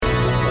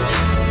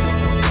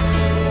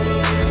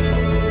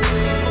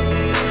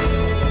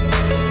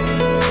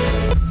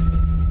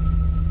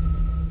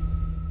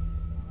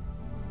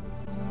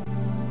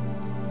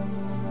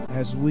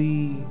As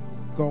we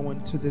go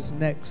into this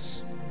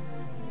next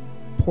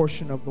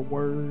portion of the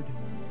word,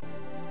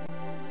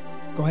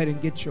 go ahead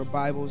and get your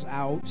Bibles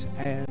out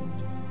and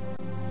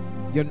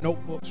your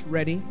notebooks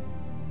ready.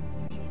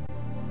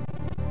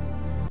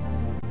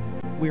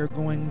 We're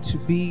going to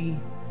be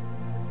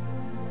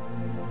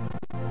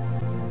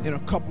in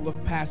a couple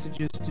of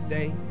passages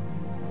today.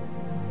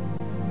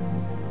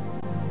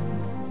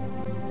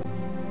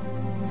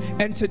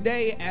 And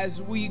today,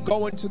 as we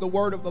go into the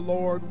word of the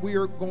Lord, we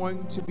are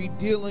going to be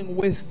dealing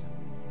with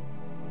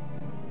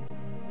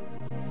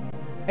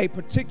a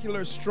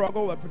particular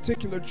struggle, a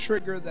particular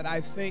trigger that I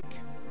think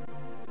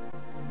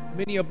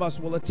many of us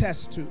will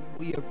attest to.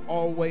 We've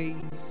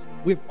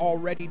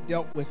already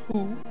dealt with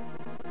who,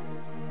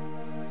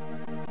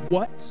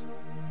 what,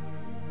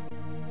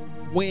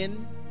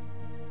 when,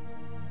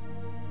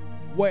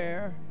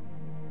 where.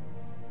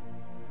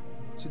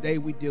 Today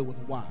we deal with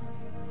why.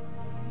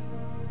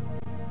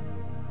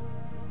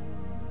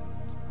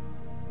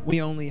 We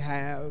only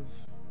have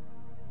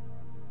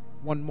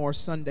one more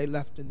Sunday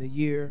left in the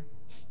year.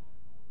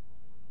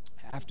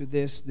 After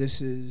this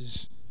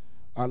is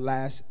our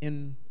last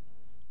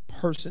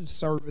in-person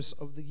service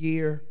of the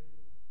year.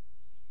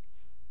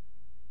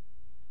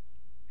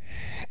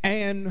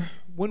 And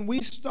when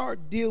we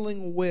start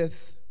dealing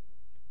with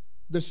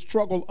the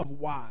struggle of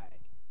why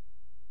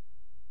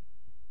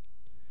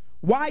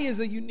is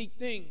a unique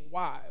thing.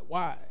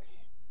 Why?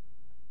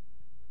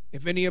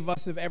 If any of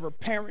us have ever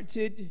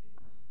parented,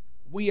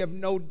 we have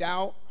no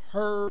doubt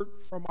heard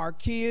from our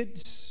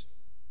kids,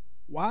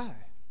 why?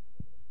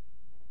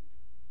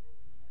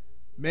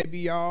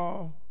 Maybe it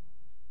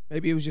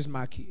was just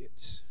my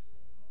kids.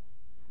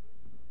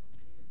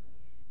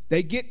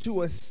 They get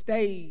to a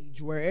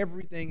stage where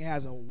everything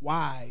has a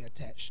why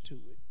attached to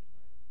it.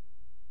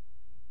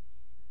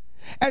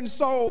 And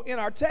so in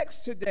our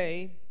text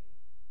today,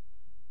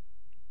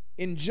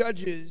 in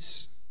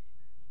Judges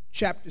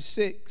chapter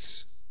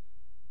 6,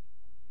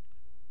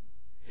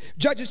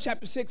 Judges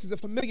chapter 6 is a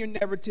familiar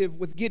narrative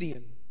with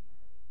Gideon.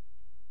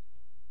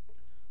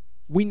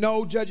 We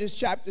know Judges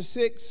chapter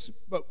 6,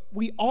 but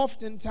we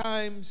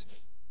oftentimes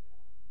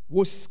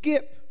will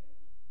skip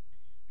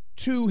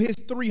to his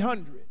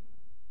 300.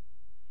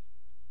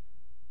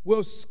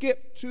 We'll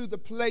skip to the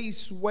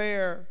place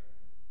where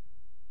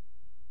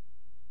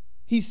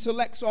he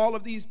selects all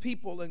of these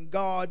people and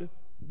God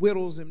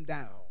whittles him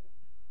down.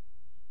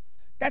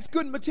 That's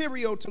good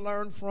material to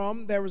learn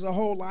from. There is a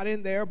whole lot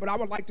in there, but I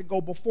would like to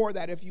go before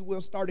that, if you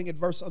will, starting at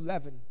verse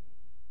 11.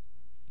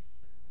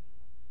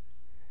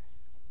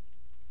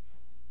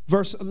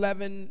 Verse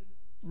 11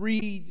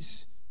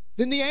 reads,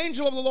 "Then the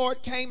angel of the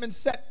Lord came and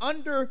sat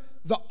under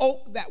the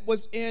oak that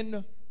was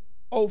in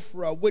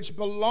Ophrah, which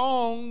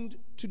belonged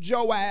to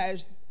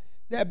Joash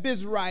the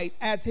Abiezrite,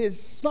 as his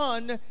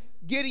son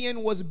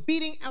Gideon was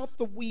beating out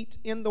the wheat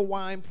in the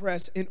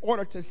winepress in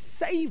order to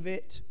save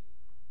it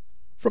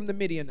from the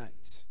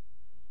Midianites."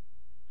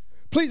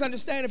 Please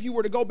understand, if you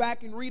were to go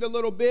back and read a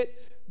little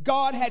bit,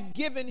 God had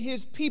given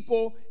his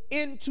people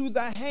into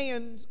the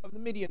hands of the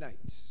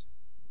Midianites.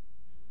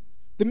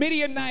 The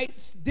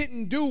Midianites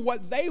didn't do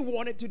what they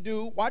wanted to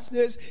do. Watch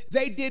this.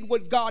 They did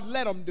what God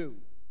let them do.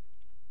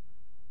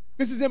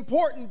 This is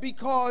important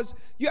because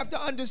you have to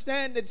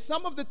understand that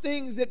some of the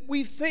things that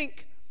we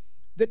think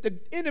that the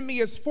enemy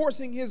is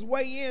forcing his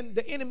way in,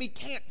 the enemy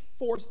can't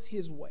force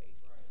his way.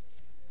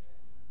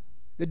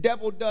 The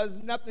devil does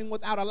nothing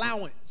without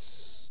allowance.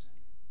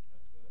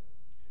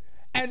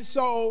 And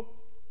so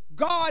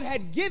God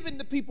had given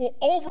the people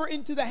over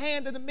into the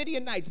hand of the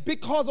Midianites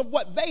because of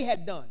what they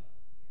had done.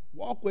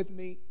 Walk with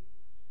me.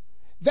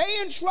 They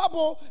in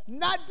trouble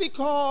not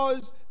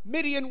because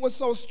Midian was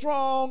so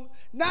strong,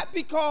 not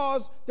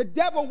because the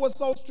devil was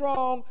so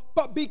strong,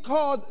 but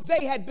because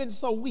they had been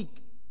so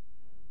weak.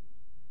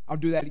 I'll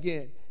do that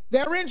again.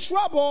 They're in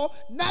trouble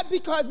not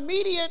because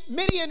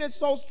Midian is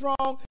so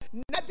strong,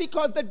 not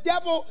because the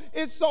devil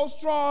is so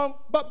strong,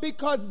 but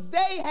because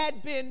they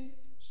had been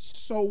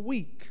so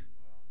weak.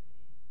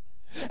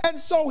 And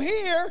so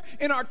here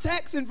in our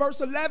text in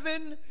verse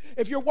 11,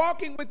 if you're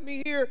walking with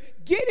me here,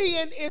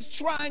 Gideon is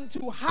trying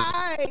to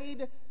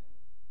hide,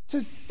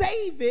 to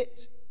save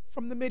it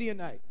from the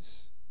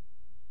Midianites.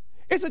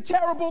 It's a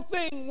terrible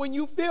thing when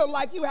you feel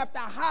like you have to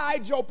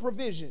hide your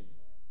provision.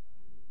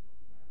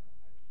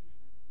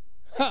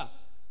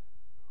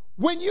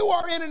 When you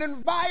are in an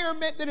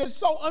environment that is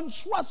so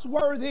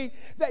untrustworthy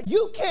that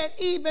you can't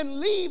even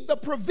leave the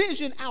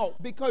provision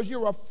out because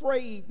you're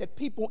afraid that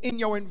people in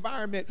your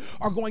environment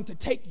are going to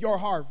take your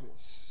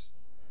harvest.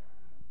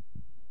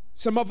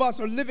 Some of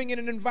us are living in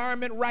an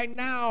environment right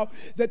now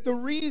that the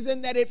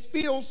reason that it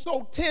feels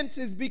so tense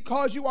is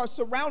because you are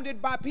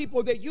surrounded by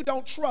people that you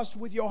don't trust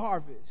with your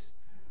harvest.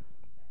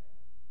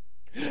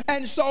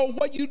 And so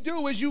what you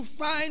do is you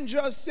find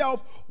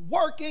yourself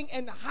working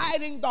and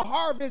hiding the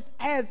harvest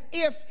as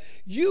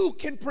if you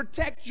can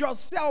protect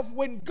yourself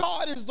when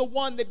God is the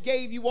one that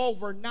gave you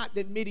over, not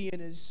that Midian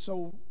is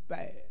so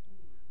bad.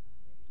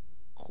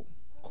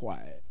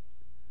 Quiet.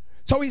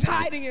 So he's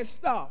hiding his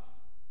stuff.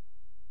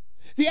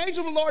 The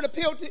angel of the Lord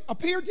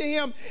appeared to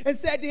him and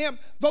said to him,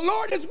 the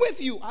Lord is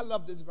with you. I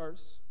love this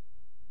verse.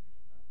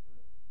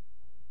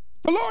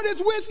 The Lord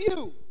is with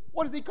you.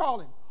 What does he call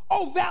him?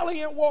 Oh,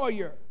 valiant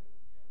warrior.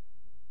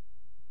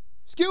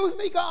 Excuse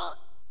me, God.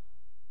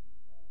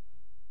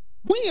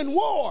 We in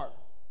war.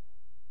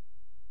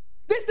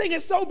 This thing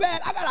is so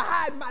bad, I got to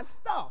hide my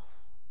stuff.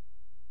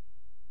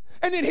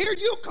 And then here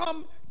you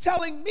come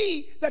telling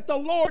me that the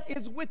Lord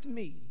is with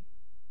me.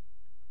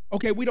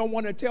 Okay, we don't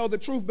want to tell the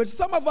truth, but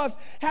some of us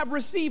have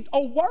received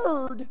a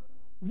word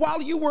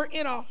while you were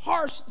in a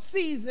harsh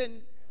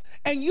season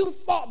and you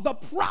thought the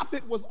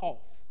prophet was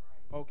off.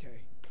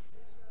 Okay.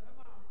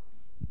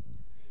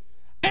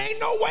 Ain't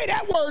no way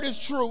that word is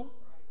true.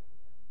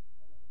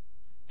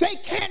 They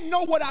can't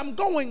know what I'm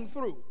going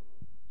through.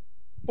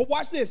 But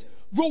watch this.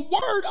 The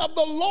word of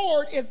the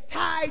Lord is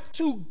tied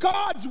to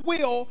God's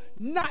will,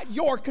 not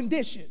your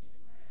condition.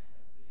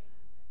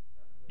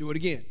 Do it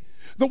again.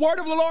 The word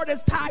of the Lord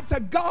is tied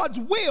to God's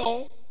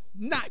will,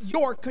 not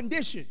your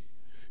condition.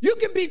 You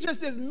can be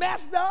just as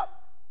messed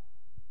up.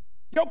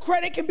 Your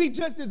credit can be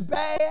just as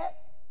bad.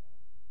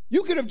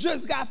 You could have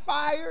just got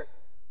fired.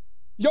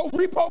 Your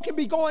repo can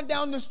be going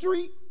down the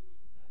street.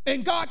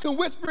 And God can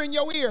whisper in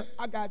your ear,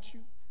 I got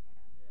you.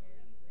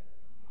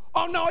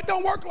 Oh, no, it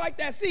don't work like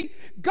that. See,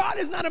 God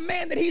is not a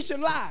man that he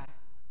should lie.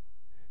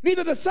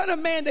 Neither the son of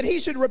man that he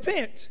should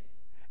repent.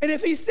 And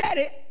if he said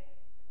it,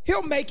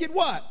 he'll make it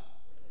what?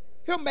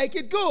 He'll make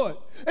it good.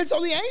 And so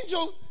the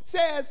angel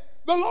says,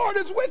 the Lord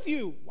is with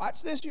you.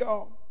 Watch this,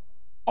 y'all.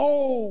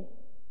 Oh,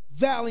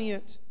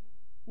 valiant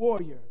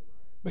warrior.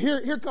 But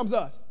here comes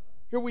us.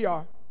 Here we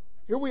are.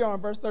 Here we are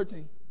in verse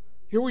 13.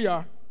 Here we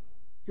are.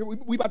 Here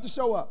we about to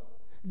show up.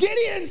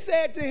 Gideon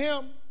said to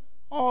him,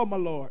 oh, my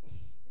Lord.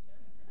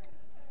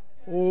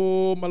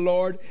 Oh, my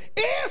Lord.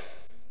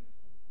 If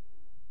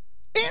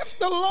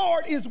the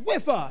Lord is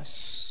with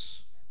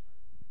us,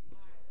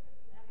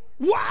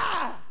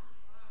 why?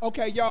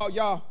 Okay,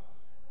 y'all.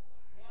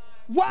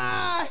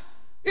 Why?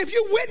 If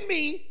you with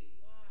me,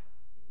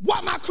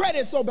 why my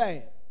credit so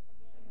bad?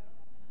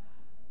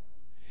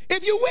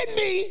 If you with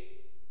me,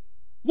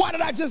 why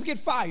did I just get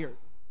fired?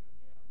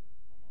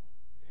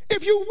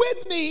 If you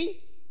with me,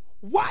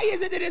 why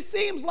is it that it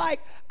seems like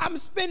I'm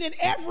spending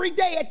every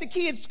day at the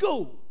kids'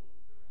 school?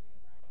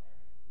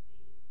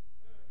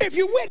 If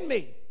you with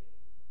me,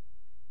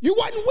 you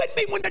wasn't with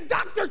me when the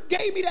doctor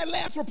gave me that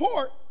last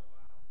report.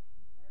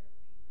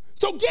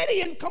 So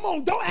Gideon, come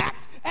on, don't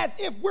act as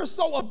if we're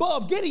so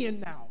above Gideon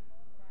now.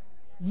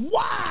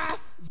 Why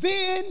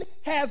then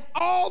has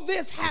all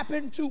this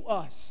happened to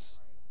us?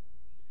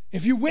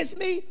 If you're with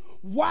me,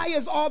 why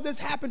has all this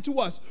happened to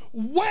us?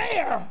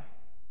 Where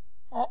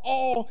are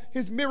all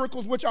his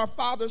miracles which our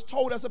fathers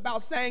told us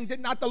about, saying,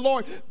 did not the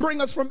Lord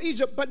bring us from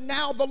Egypt? But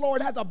now the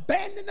Lord has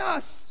abandoned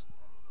us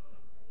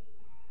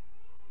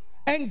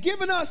and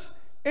given us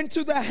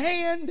into the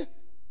hand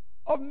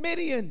of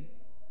Midian.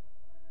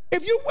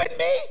 If you with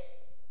me,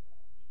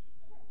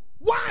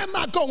 why am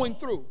I going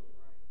through?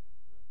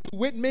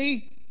 With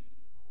me,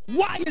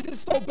 why is it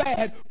so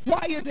bad?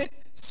 Why is it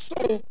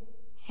so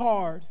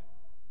hard?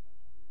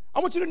 I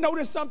want you to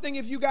notice something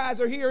if you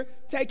guys are here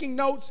taking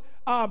notes.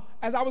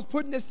 As I was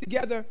putting this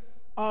together,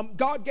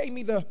 God gave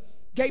me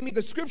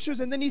the scriptures,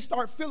 and then he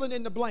started filling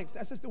in the blanks.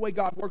 That's just the way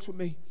God works with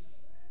me.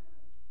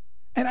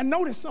 And I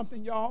noticed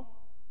something, y'all.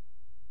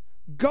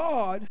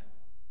 God,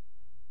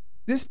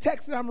 this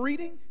text that I'm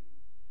reading,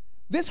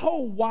 this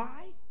whole why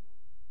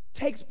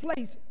takes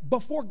place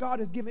before God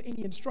has given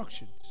any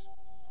instructions.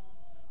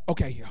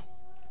 Okay, y'all.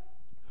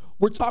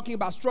 We're talking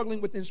about struggling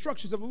with the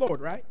instructions of the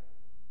Lord, right?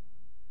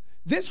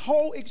 This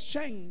whole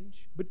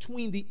exchange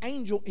between the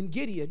angel and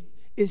Gideon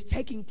is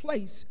taking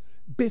place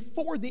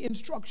before the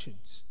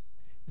instructions.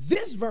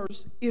 This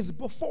verse is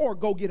before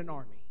go get an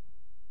army.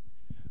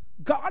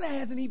 God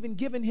hasn't even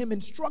given him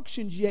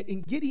instructions yet,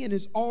 and Gideon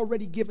is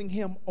already giving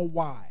him a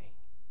why.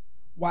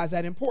 Why is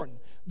that important?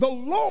 The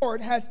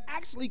Lord has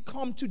actually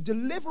come to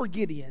deliver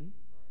Gideon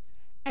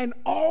and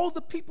all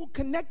the people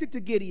connected to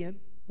Gideon.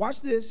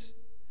 Watch this.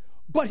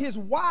 But his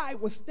why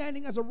was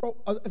standing as a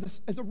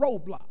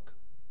roadblock.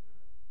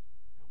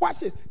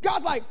 Watch this.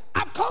 God's like,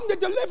 I've come to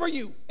deliver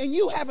you, and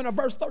you having a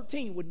verse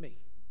 13 with me.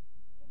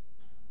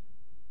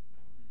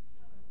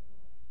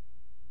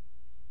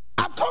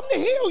 I've come to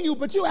heal you,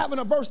 but you having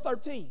a verse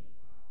 13.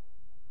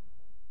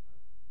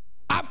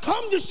 I've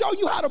come to show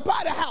you how to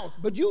buy the house,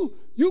 but you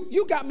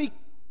got me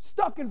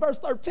stuck in verse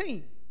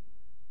 13.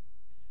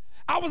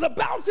 I was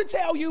about to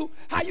tell you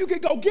how you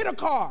could go get a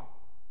car,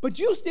 but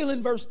you still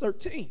in verse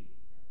 13.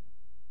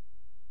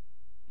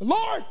 The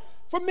Lord,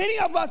 for many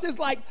of us, is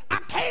like, I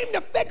came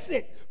to fix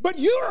it, but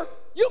you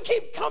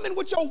keep coming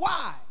with your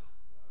why.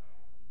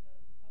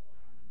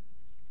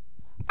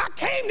 I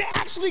came to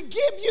actually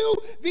give you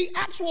the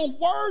actual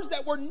words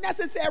that were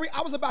necessary.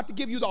 I was about to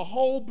give you the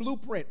whole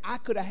blueprint. I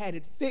could have had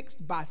it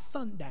fixed by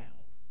sundown.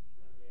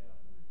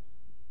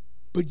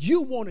 But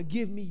you want to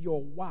give me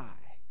your why.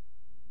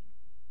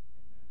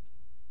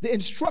 The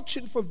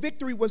instruction for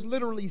victory was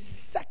literally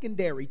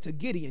secondary to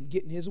Gideon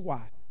getting his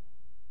why.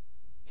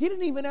 He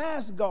didn't even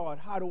ask God,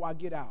 how do I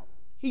get out?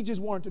 He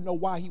just wanted to know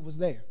why he was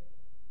there.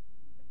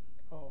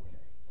 Oh, okay.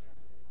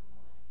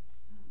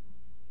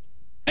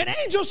 An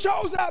angel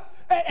shows up,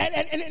 and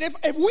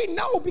if we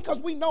know, because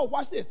we know,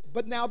 watch this,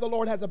 but now the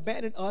Lord has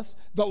abandoned us.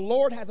 The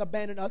Lord has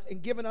abandoned us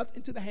and given us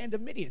into the hand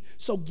of Midian.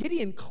 So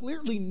Gideon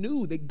clearly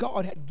knew that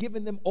God had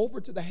given them over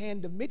to the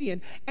hand of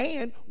Midian.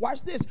 And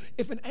watch this,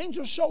 if an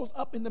angel shows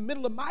up in the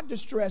middle of my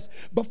distress,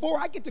 before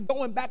I get to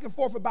going back and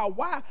forth about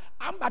why,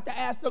 I'm about to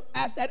ask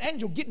that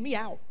angel, get me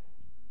out.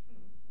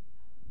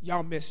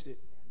 Y'all missed it.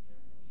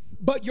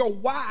 But your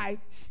why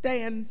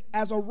stands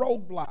as a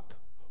roadblock.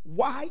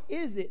 Why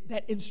is it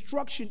that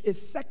instruction is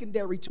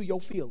secondary to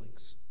your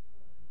feelings?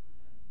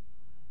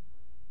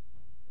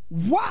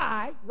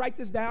 Why, write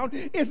this down,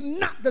 is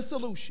not the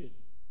solution.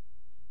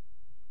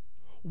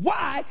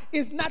 Why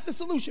is not the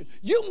solution.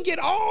 You can get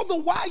all the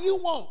why you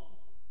want,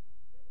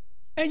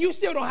 and you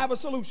still don't have a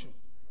solution.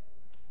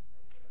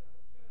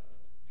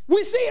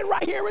 We see it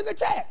right here in the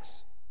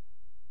text.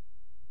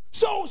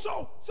 So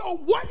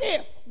what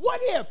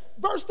if,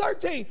 verse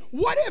 13,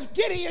 what if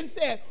Gideon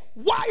said,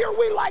 why are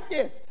we like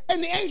this?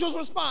 And the angel's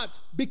response,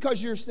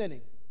 because you're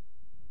sinning.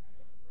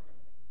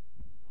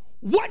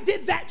 What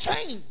did that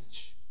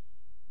change?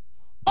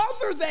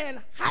 Other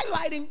than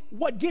highlighting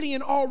what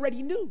Gideon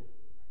already knew.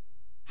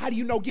 How do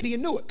you know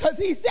Gideon knew it? Because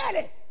he said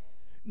it.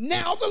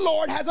 Now the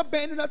Lord has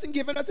abandoned us and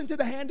given us into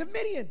the hand of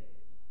Midian.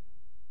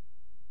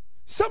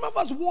 Some of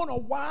us want a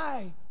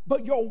why,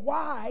 but your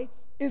why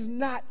is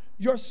not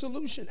your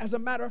solution. As a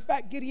matter of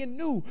fact, Gideon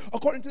knew,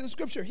 according to the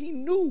scripture, he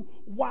knew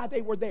why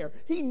they were there.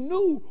 He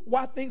knew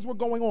why things were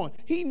going on.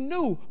 He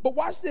knew, but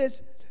watch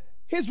this,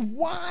 his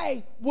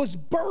why was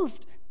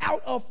birthed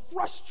out of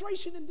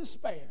frustration and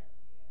despair.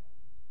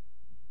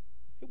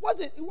 It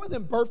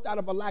wasn't birthed out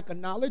of a lack of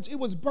knowledge. It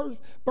was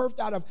birthed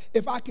out of,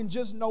 if I can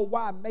just know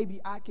why, maybe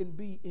I can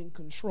be in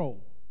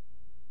control.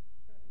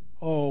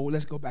 Oh,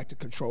 let's go back to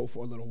control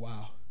for a little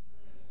while.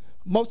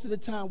 Most of the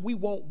time we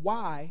want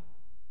why.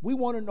 We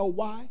want to know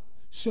why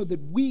so that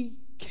we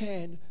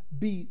can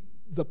be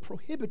the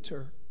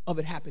prohibitor of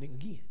it happening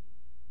again.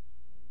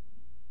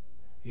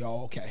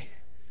 Y'all okay?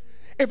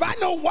 If I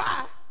know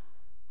why,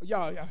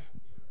 y'all,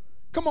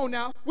 come on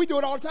now. We do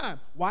it all the time.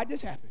 Why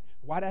this happen?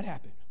 Why that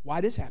happened? Why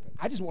this happened?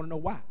 I just want to know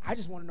why. I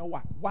just want to know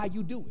why. Why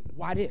you do it?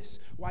 Why this?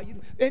 Why you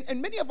do? And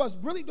many of us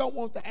really don't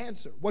want the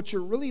answer. What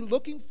you're really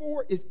looking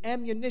for is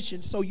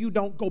ammunition so you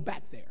don't go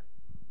back there.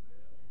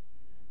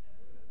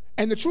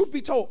 And the truth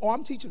be told,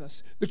 I'm teaching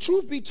us. The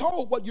truth be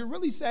told, what you're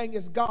really saying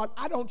is, God,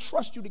 I don't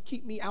trust you to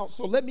keep me out,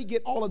 so let me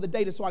get all of the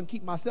data so I can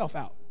keep myself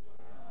out.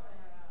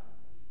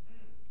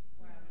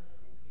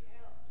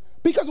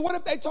 Because what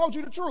if they told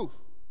you the truth?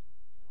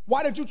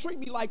 Why did you treat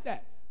me like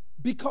that?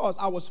 Because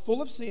I was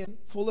full of sin,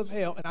 full of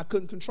hell, and I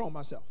couldn't control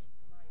myself.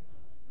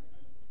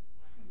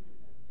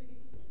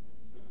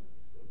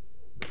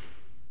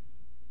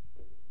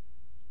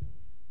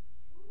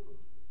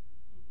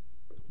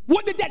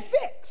 What did that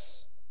fix?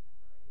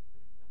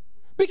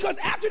 Because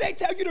after they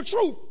tell you the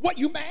truth, what,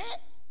 you mad?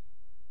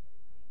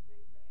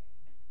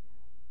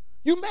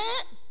 You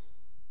mad?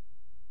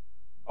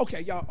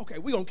 Okay, y'all, okay,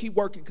 we're going to keep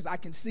working because I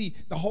can see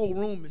the whole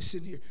room is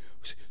sitting here.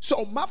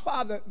 So my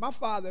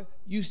father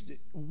used to,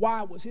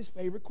 why was his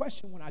favorite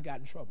question when I got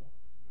in trouble?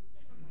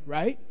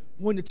 Right?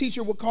 When the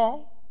teacher would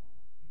call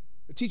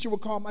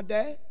my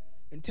dad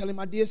and tell him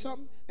I did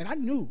something, and I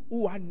knew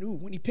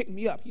when he picked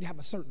me up, he'd have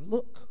a certain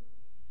look.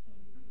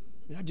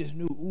 And I just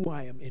knew,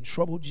 I am in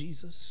trouble,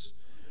 Jesus.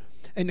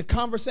 And the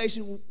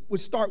conversation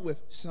would start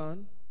with,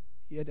 son,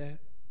 yeah, Dad,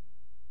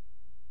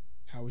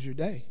 how was your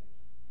day?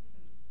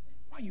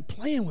 Why are you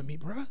playing with me,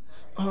 bruh?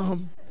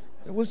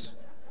 It was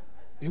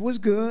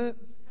good.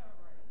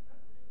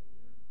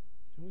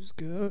 It was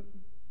good.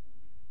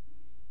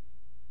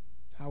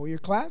 How were your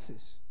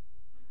classes?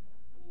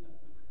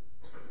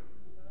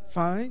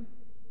 Fine.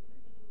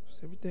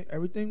 Just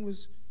everything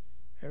was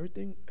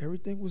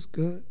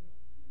good.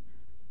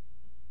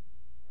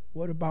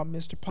 What about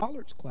Mr.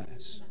 Pollard's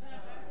class?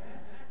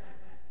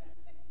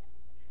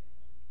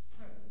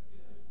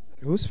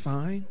 It was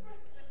fine.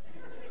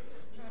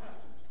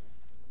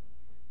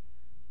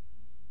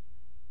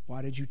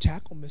 Why did you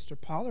tackle Mr.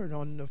 Pollard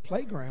on the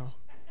playground?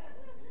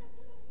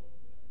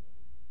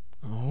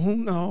 Oh,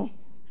 no.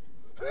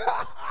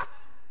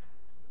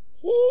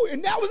 Ooh,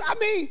 and that was, I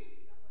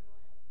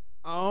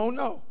don't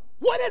know.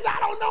 What does I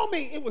don't know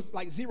mean? It was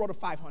like 0 to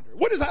 500.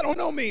 What does I don't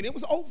know mean? It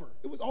was over.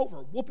 It was over.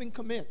 Whooping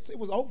commenced. It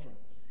was over.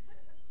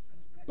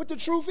 But the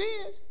truth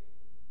is,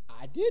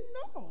 I didn't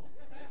know.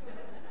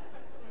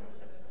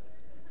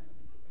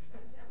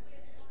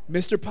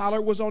 Mr.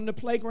 Pollard was on the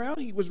playground.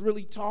 He was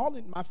really tall,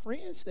 and my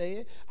friend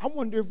said, I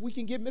wonder if we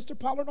can get Mr.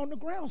 Pollard on the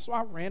ground. So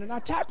I ran and I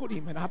tackled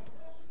him, and I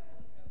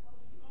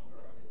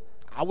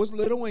was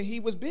little and he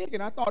was big,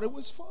 and I thought it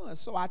was fun.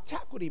 So I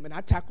tackled him, and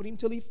I tackled him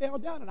till he fell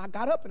down, and I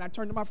got up and I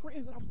turned to my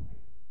friends, and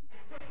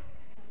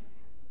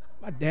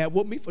my dad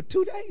whooped me for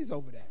 2 days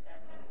over that.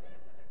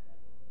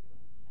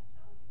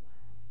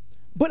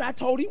 But I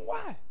told him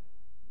why.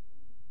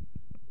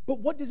 But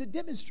what does it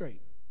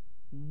demonstrate?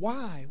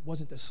 why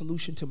wasn't the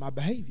solution to my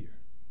behavior.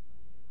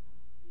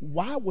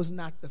 Why was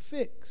not the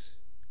fix.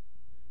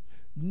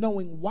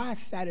 Knowing why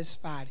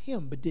satisfied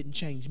him but didn't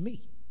change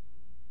me.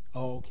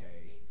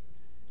 Okay.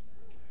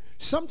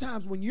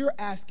 Sometimes when you're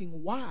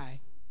asking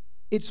why,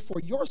 it's for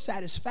your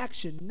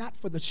satisfaction, not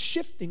for the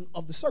shifting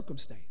of the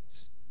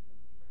circumstance.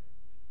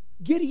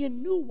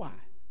 Gideon knew why.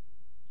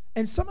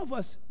 And some of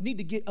us need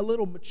to get a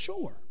little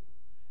mature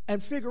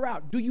and figure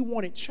out, do you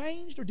want it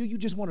changed or do you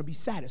just want to be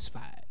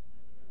satisfied?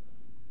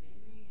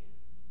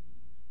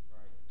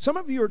 Some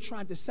of you are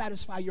trying to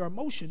satisfy your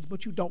emotions,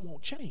 but you don't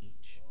want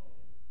change.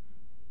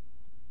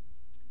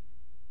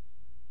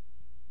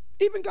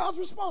 Even God's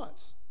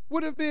response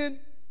would have been,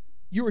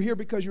 you are here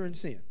because you're in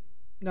sin.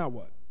 Now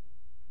what?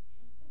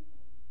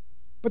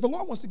 But the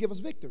Lord wants to give us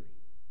victory.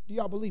 Do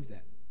y'all believe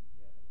that?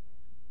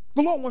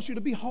 The Lord wants you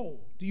to be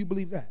whole. Do you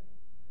believe that?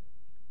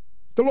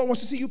 The Lord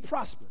wants to see you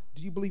prosper.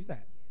 Do you believe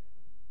that?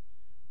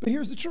 But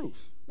here's the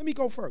truth. Let me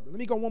go further. Let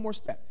me go one more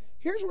step.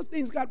 Here's where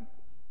things got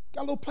a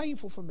little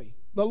painful for me.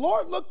 The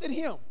Lord looked at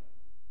him.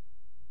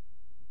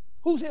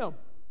 Who's him?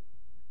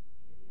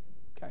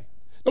 Okay.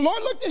 The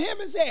Lord looked at him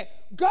and said,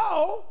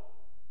 go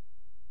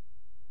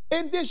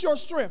in this your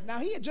strength. Now,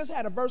 he had just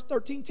had a verse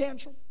 13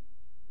 tantrum.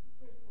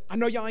 I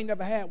know y'all ain't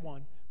never had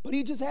one, but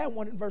he just had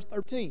one in verse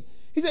 13.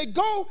 He said,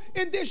 go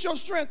in this your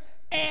strength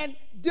and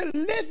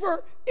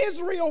deliver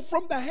Israel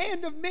from the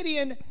hand of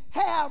Midian.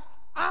 Have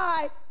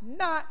I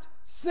not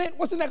sent?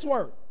 What's the next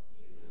word?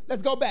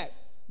 Let's go back.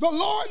 The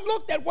Lord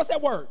looked at, what's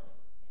that word?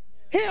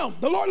 Him.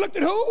 The Lord looked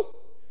at who?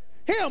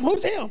 Him.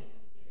 Who's him?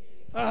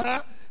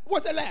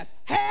 What's that last?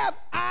 Have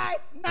I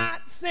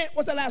not sent?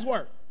 What's the last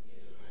word?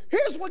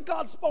 Here's what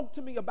God spoke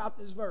to me about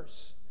this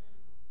verse.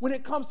 When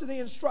it comes to the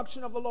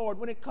instruction of the Lord,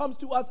 when it comes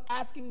to us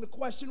asking the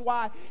question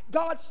why,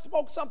 God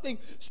spoke something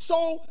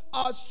so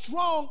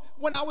strong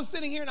when I was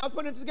sitting here and I was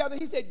putting it together.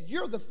 He said,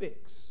 you're the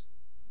fix.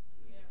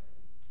 Yeah,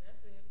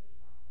 that's it.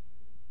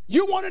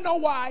 You want to know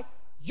why?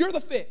 You're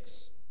the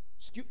fix.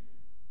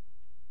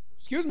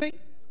 Excuse me.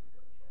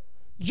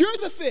 You're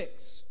the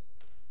fix.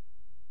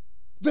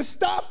 The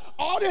stuff,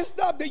 all this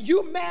stuff that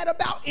you mad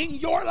about in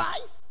your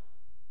life,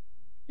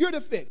 you're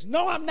the fix.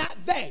 No, I'm not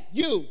they,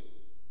 you.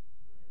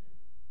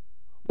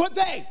 But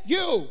they,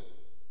 you.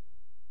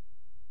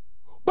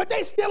 But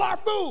they still are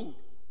food.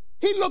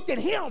 He looked at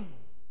him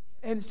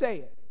and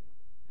said,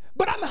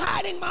 but I'm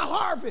hiding my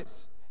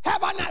harvest.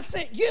 Have I not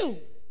sent you?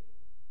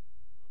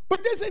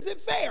 But this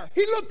isn't fair.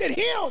 He looked at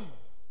him.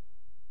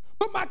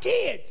 But my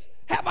kids,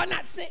 have I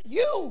not sent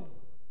you?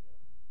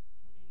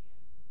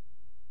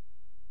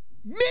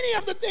 Many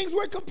of the things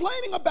we're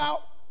complaining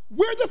about,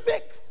 we're the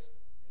fix.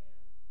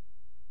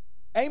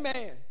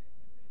 Amen.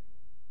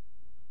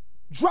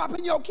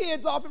 Dropping your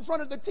kids off in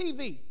front of the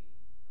TV,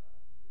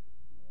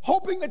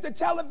 hoping that the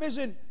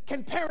television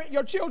can parent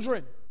your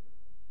children.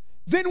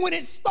 Then when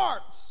it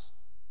starts,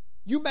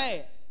 you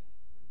mad.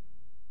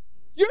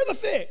 You're the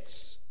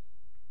fix.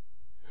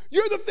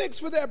 You're the fix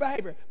for their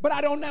behavior, but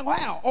I don't know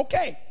how.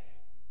 Okay,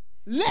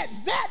 let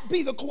that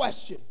be the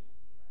question.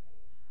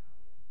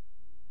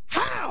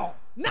 How?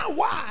 Not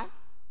why.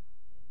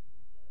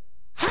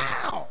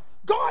 How?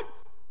 God,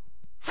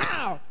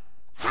 how?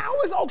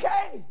 How is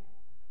okay?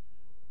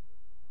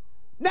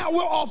 Now,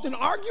 we'll often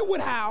argue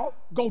with how.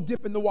 Go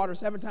dip in the water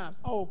 7 times.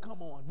 Oh,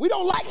 come on. We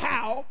don't like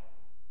how,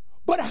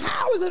 but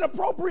how is an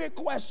appropriate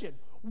question?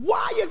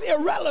 Why is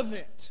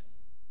irrelevant?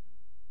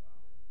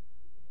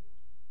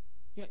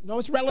 Yeah, no,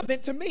 it's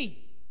relevant to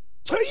me,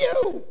 to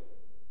you.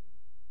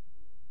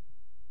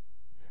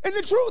 And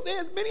the truth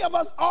is, many of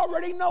us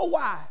already know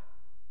why.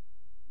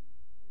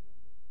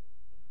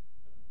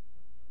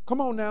 Come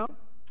on now.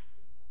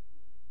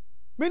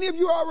 Many of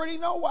you already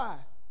know why.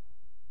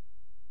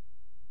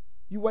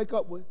 You wake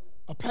up with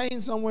a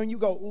pain somewhere and you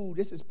go, ooh,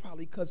 this is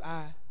probably because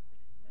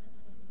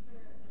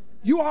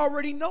you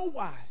already know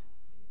why.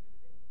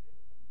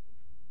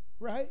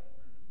 Right?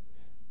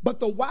 But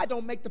the why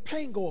don't make the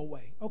pain go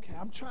away. Okay,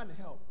 I'm trying to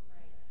help.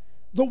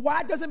 The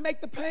why doesn't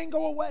make the pain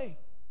go away.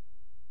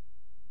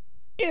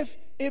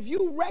 If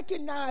you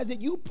recognize that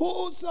you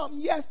pulled something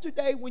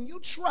yesterday when you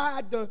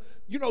tried to,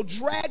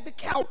 drag the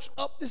couch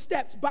up the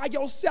steps by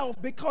yourself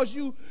because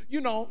you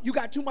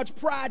got too much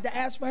pride to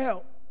ask for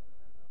help.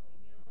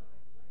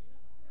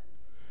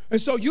 And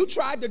so you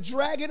tried to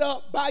drag it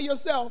up by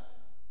yourself,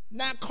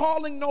 not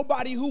calling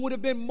nobody who would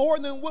have been more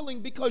than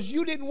willing because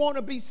you didn't want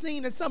to be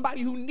seen as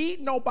somebody who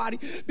need nobody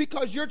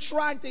because you're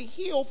trying to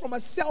heal from a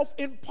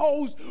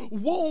self-imposed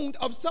wound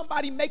of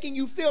somebody making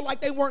you feel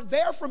like they weren't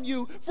there for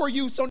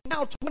you. So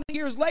now 20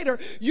 years later,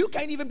 you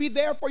can't even be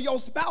there for your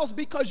spouse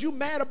because you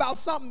mad about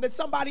something that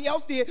somebody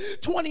else did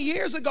 20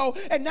 years ago,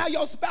 and now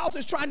your spouse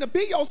is trying to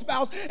be your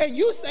spouse, and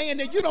you saying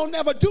that you don't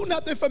never do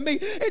nothing for me.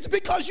 It's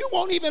because you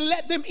won't even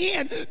let them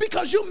in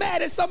because you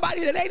mad at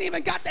somebody that ain't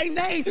even got their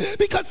name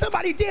because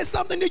somebody did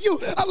something to you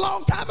a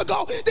long time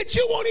ago that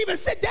you won't even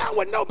sit down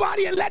with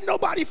nobody and let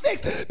nobody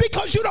fix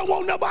because you don't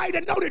want nobody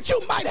to know that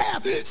you might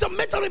have some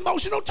mental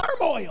emotional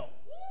turmoil.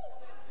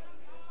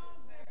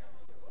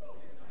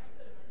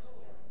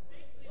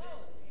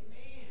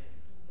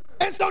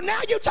 And And so now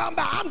you're talking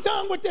about, I'm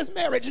done with this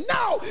marriage.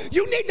 No,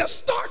 you need to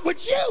start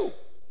with you.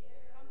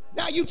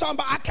 Now you talking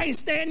about, I can't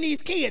stand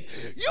these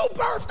kids. You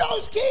birthed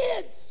those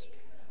kids.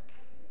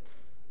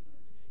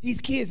 These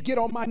kids get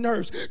on my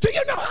nerves. Do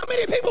you know how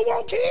many people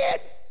want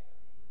kids?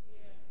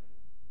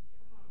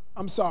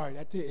 I'm sorry,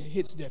 that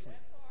hits different.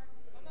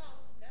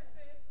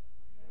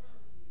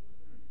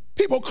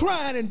 People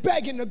crying and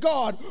begging to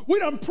God. We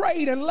done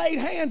prayed and laid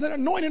hands and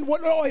anointed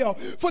with oil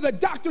for the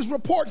doctor's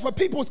report for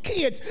people's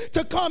kids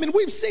to come, and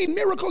we've seen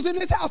miracles in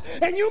this house.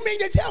 And you mean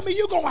to tell me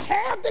you're going to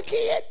have the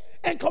kid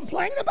and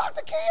complain about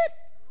the kid?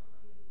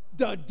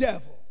 The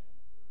devil.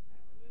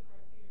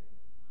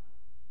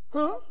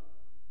 Huh?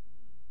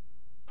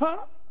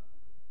 Huh?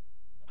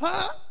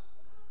 Huh?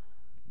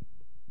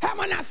 How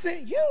am I not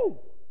saying you?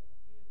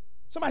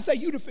 Somebody say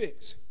you the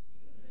fix.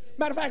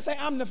 Matter of fact, say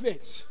I'm the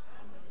fix.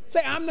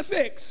 Say I'm the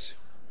fix.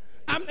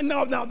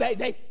 No,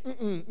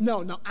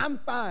 I'm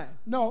fine.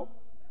 No.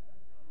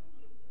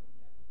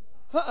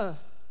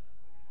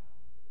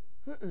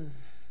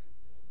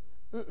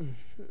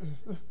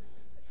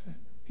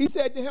 He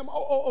said to him,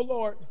 oh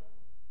Lord,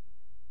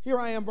 here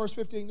I am, verse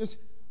 15. This,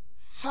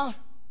 how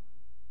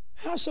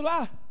shall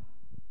I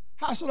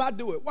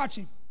do it? Watch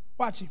him.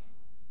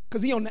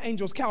 Because he's on the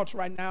angel's couch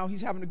right now.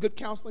 He's having a good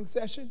counseling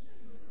session.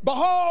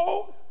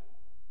 Behold,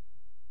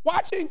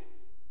 watching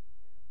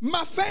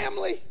my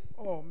family.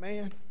 Oh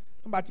man,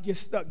 I'm about to get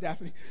stuck,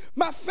 Daphne.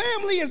 My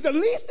family is the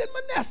least in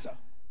Manasseh.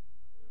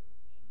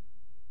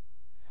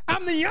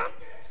 I'm the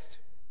youngest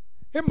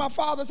in my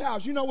father's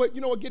house. You know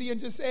what Gideon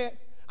just said?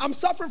 I'm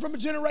suffering from a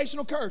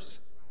generational curse.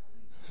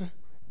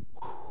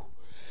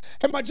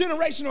 And my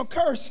generational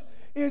curse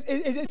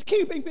is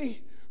keeping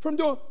me from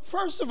doing,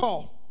 first of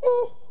all,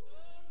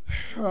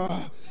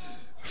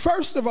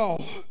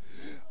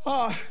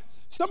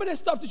 some of this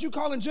stuff that you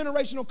call in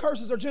generational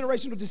curses are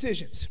generational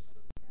decisions.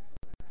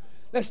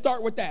 Let's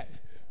start with that.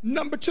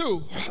 Number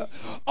 2,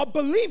 a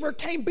believer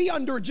can't be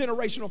under a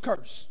generational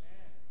curse.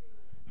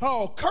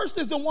 Oh, cursed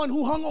is the one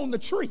who hung on the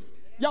tree.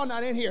 Y'all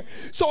not in here.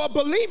 So a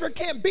believer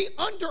can't be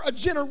under a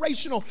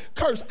generational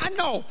curse. I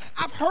know.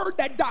 I've heard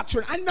that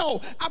doctrine. I know.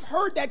 I've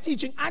heard that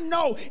teaching. I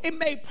know. It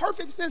made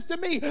perfect sense to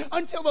me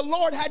until the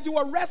Lord had to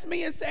arrest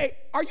me and say,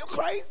 are you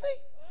crazy?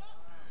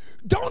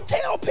 Don't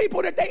tell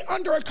people that they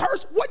under a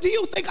curse. What do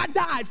you think I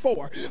died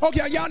for?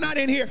 Okay, y'all not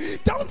in here.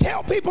 Don't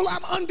tell people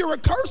I'm under a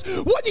curse.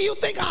 What do you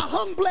think I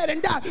hung, bled,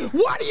 and died?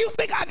 Why do you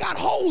think I got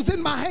holes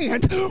in my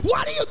hands?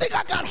 Why do you think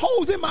I got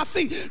holes in my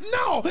feet?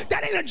 No,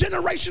 that ain't a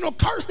generational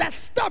curse. That's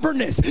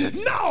stubbornness.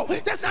 No,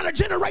 that's not a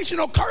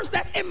generational curse.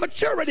 That's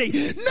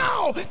immaturity.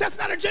 No, that's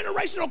not a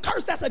generational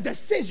curse. That's a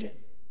decision.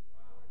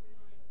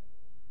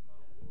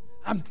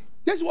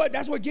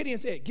 That's what Gideon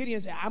said.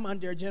 Gideon said, I'm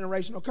under a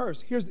generational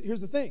curse. Here's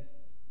the thing.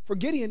 For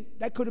Gideon,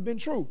 that could have been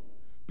true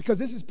because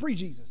this is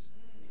pre-Jesus.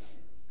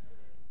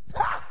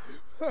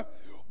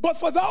 But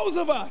for those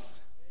of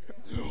us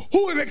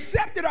who have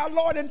accepted our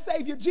Lord and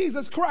Savior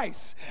Jesus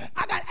Christ,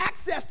 I got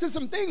access to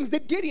some things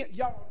that Gideon,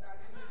 y'all.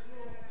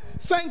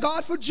 Thank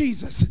God for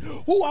Jesus.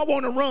 Ooh, I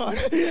want to run.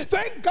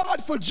 Thank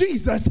God for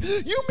Jesus.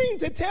 You mean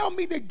to tell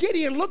me that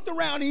Gideon looked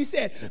around and he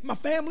said, my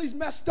family's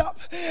messed up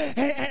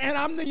and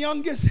I'm the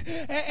youngest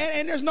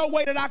and there's no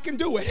way that I can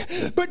do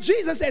it. But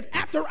Jesus says,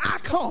 after I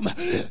come,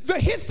 the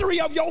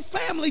history of your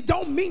family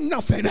don't mean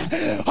nothing.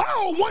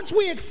 Oh, once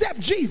we accept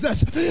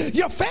Jesus,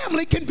 your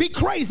family can be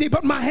crazy,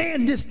 but my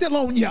hand is still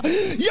on you.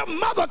 Your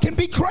mother can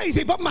be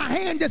crazy, but my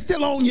hand is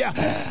still on you.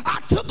 I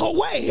took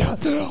away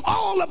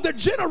all of the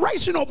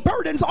generational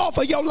burdens off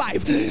of your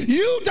life.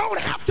 You don't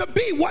have to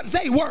be what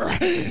they were.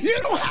 You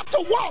don't have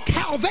to walk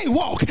how they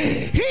walk.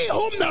 He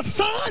whom the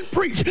Son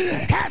preached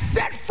has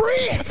set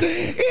free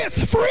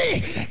is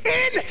free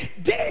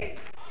indeed.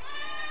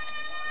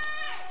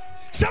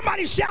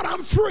 Somebody shout,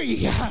 I'm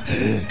free.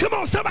 Come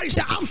on, somebody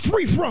shout, I'm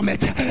free from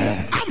it.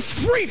 I'm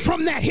free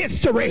from that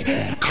history.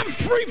 I'm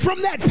free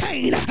from that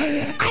pain.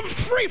 I'm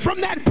free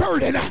from that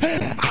burden.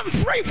 I'm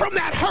free from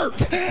that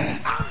hurt.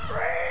 I'm free.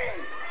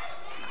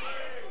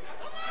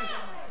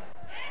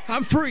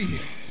 I'm free.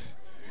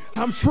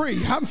 I'm free.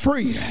 I'm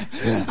free.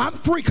 I'm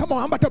free. Come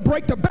on, I'm about to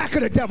break the back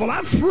of the devil.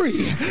 I'm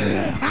free.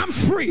 I'm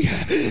free.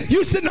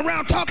 You sitting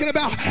around talking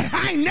about,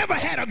 I ain't never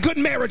had a good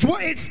marriage.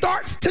 Well, it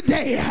starts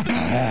today.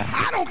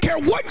 I don't care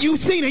what you've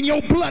seen in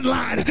your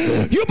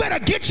bloodline. You better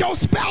get your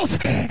spouse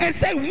and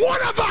say,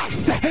 one of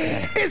us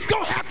is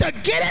going to have to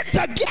get it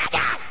together.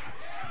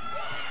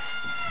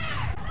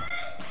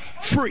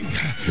 Free,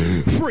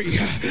 free,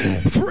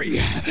 free,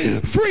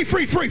 free,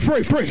 free, free,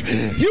 free, free.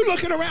 You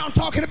looking around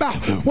talking about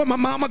when my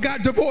mama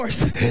got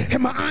divorced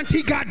and my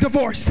auntie got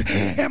divorced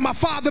and my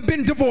father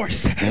been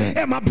divorced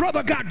and my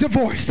brother got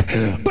divorced.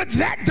 But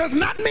that does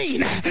not mean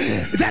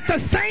that the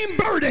same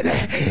burden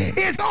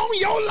is on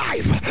your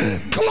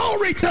life.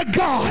 Glory to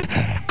God.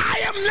 I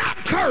am not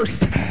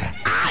cursed.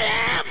 I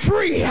am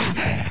free.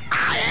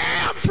 I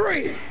am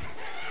free.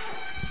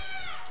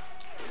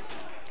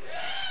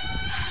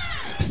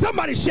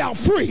 Somebody shout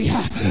free.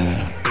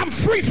 I'm I'm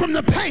free from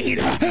the pain.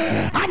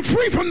 I'm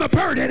free from the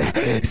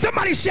burden.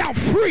 Somebody shout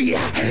free.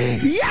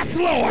 Yes,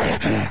 Lord.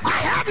 I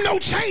have no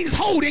chains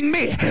holding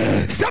me.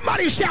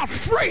 Somebody shout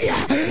free.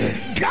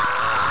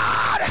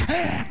 God,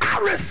 I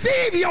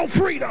receive your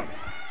freedom.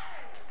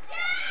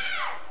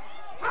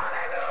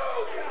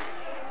 Hallelujah.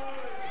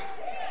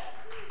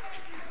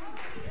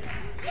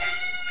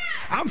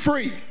 I'm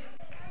free.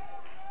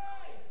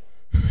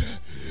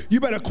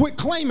 You better quit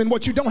claiming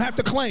what you don't have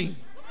to claim.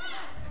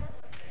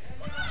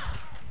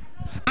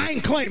 I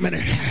ain't claiming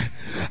it.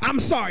 I'm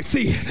sorry.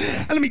 See,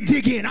 let me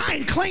dig in. I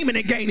ain't claiming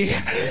it, Gainey.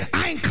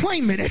 I ain't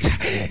claiming it.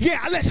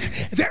 Yeah, listen.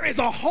 There is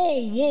a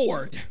whole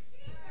ward.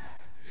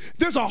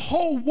 There's a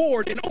whole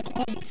ward in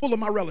Oklahoma full of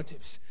my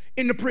relatives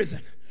in the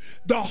prison.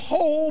 The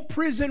whole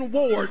prison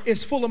ward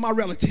is full of my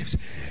relatives.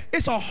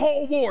 It's a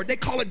whole ward. They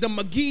call it the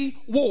McGee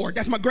Ward.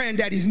 That's my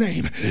granddaddy's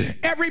name.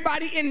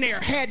 Everybody in there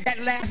had that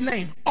last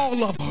name.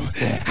 All of them.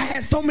 I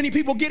had so many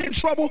people get in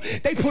trouble,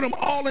 they put them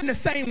all in the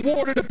same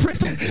ward of the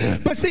prison.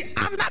 But see,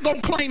 I'm not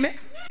going to claim it.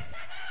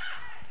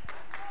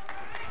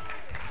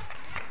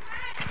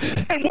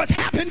 And what's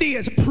happened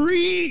is,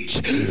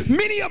 preach.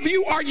 Many of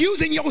you are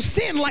using your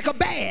sin like a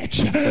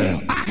badge.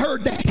 I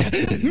heard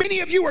that. Many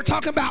of you are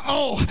talking about,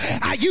 oh,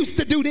 I used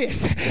to do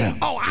this.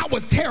 Oh, I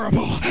was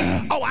terrible.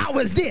 Oh, I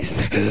was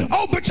this.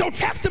 Oh, but your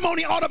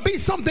testimony ought to be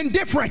something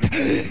different.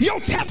 Your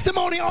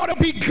testimony ought to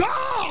be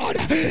God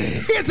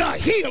is a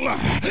healer.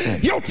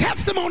 Your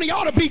testimony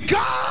ought to be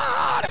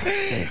God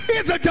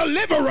is a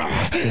deliverer.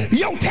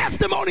 Your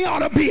testimony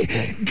ought to be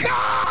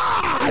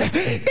God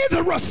is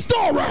a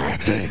restorer.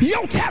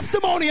 Your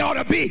testimony ought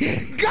to be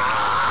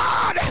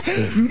God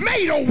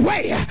made a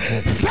way.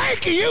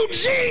 Thank you,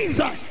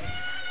 Jesus.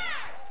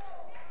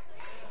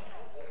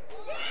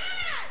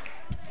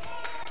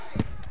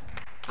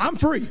 I'm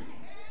free.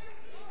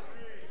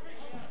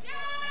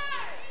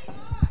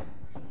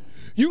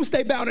 You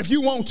stay bound if you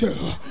want to,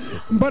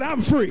 but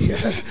I'm free.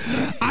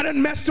 I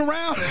done messed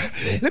around.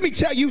 Let me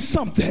tell you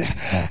something.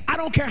 I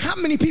don't care how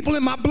many people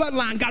in my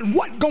bloodline got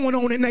what going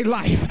on in their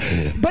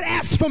life, but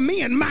as for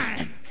me and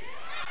mine,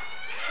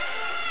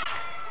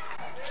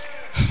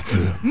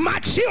 my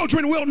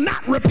children will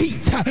not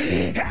repeat.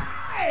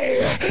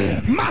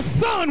 My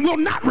son will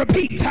not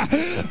repeat.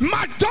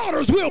 My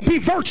daughters will be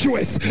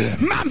virtuous.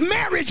 My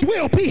marriage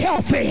will be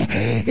healthy.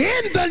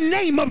 In the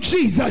name of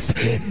Jesus,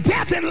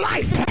 death and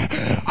life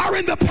are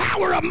in the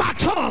power of my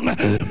tongue.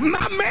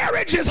 My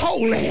marriage is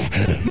holy.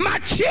 My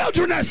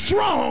children are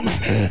strong.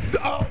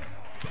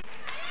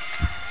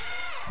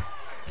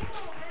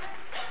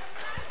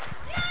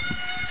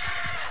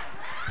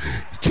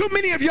 Too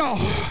many of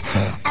y'all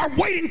are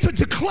waiting to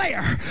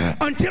declare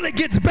until it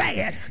gets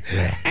bad.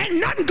 Ain't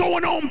nothing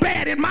going on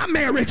bad in my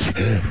marriage,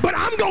 but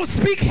I'm going to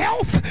speak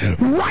health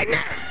right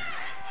now.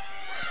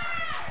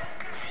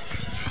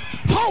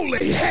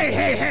 Holy,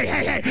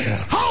 hey.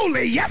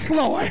 Holy, yes,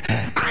 Lord.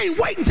 I ain't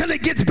waiting till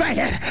it gets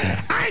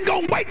bad. I ain't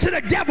gonna wait till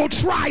the devil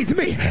tries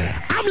me.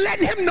 I'm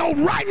letting him know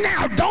right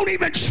now, don't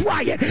even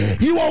try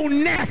it. You old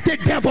nasty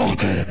devil.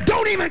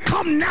 Don't even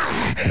come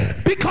nigh.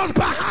 Because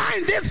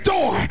behind this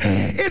door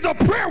is a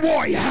prayer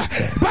warrior.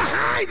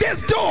 Behind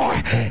this door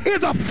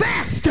is a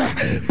faster.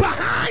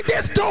 Behind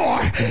this door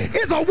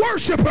is a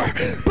worshiper.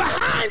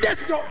 Behind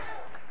this door.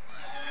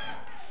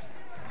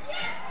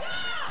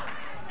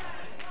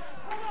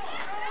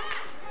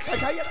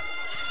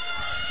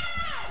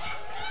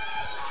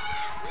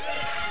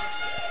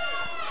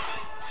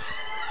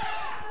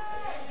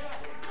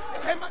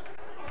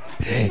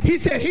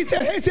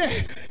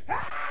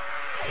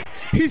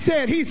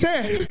 He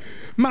said,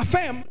 my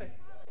family.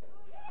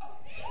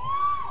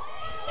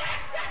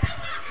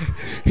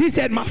 He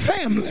said, my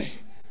family.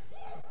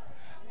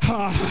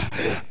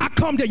 I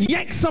come to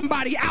yank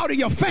somebody out of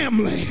your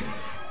family.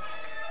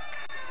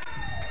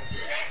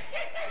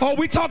 Oh,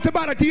 we talked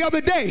about it the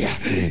other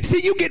day.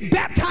 See, you get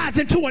baptized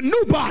into a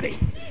new body.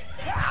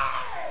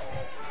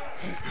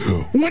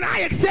 When I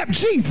accept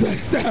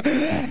Jesus,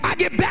 I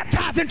get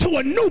baptized into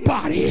a new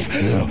body.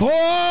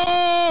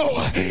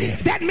 Oh,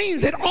 that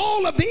means that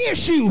all of the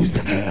issues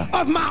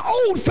of my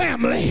old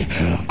family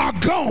are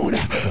gone.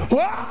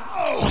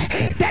 Oh,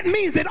 that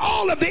means that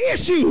all of the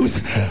issues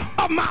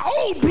of my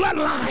old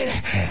bloodline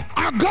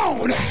are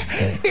gone.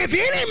 If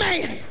any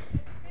man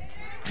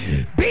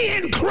be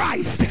in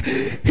Christ,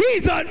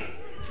 he's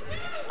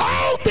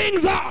all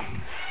things are,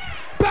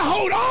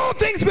 behold, all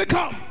things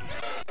become.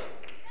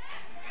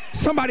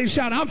 Somebody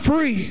shout, I'm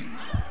free.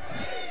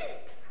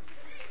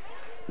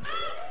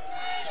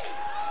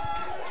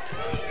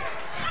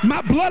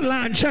 My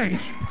bloodline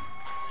changed.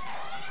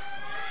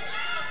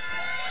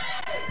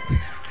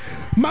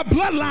 My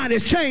bloodline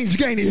has changed,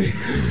 Gainey.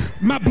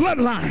 My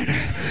bloodline.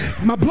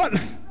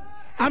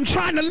 I'm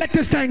trying to let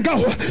this thing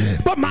go,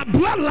 but my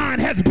bloodline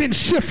has been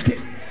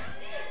shifted.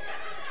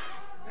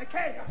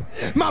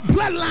 My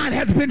bloodline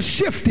has been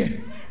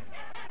shifted.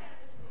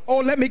 Oh,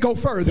 let me go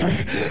further.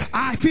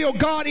 I feel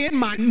God in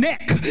my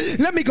neck.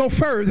 Let me go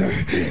further.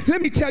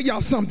 Let me tell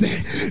y'all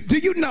something. Do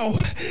you know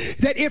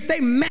that if they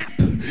map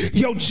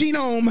your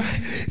genome,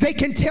 they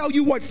can tell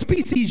you what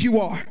species you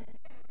are?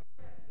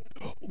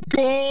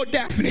 Go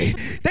Daphne.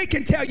 They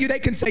can tell you, they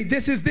can say,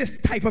 this is this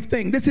type of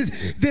thing. This is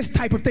this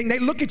type of thing. They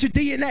look at your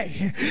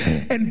DNA,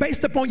 and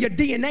based upon your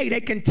DNA,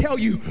 they can tell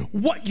you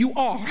what you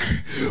are.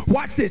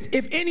 Watch this.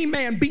 If any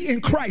man be in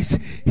Christ,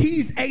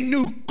 he's a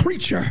new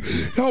creature.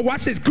 Oh,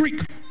 watch this.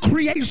 Greek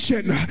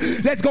creation.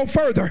 Let's go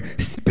further.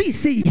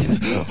 Species.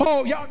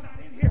 Oh, y'all not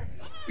in here.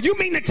 You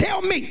mean to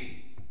tell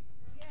me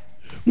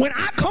when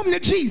I come to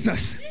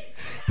Jesus,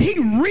 he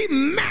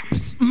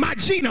remaps my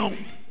genome?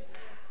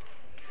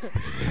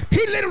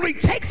 He literally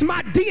takes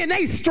my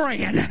DNA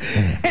strand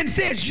and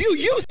says, you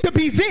used to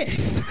be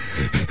this,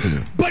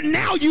 but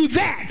now you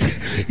that.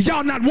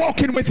 Y'all not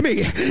walking with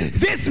me.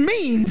 This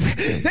means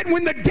that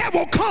when the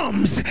devil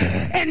comes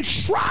and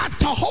tries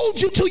to hold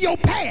you to your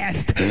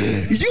past,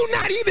 you're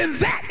not even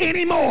that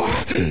anymore.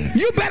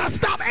 You better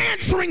stop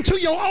answering to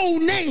your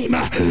old name.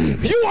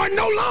 You are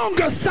no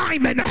longer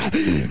Simon.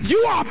 You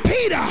are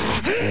Peter.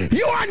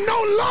 You are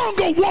no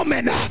longer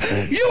woman.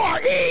 You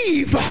are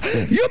Eve.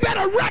 You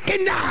better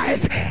recognize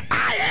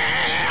I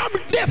am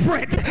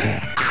different.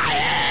 I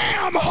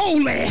am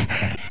holy.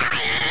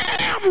 I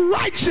am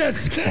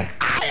righteous.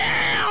 I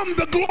am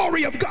the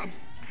glory of God.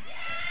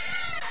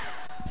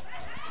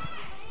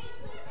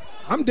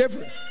 I'm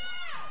different.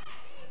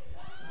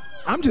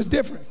 I'm just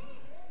different.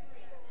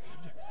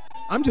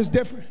 I'm just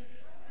different.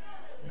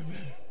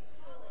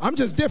 I'm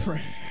just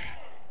different.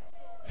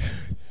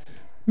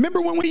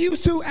 Remember when we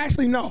used to?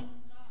 Actually, no.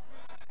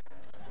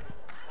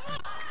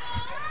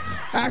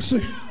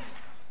 Actually,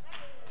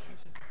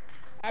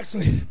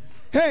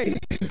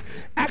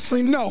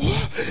 no.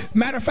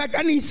 Matter of fact,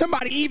 I need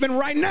somebody even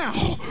right now,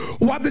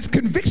 while this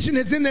conviction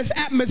is in this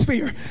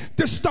atmosphere,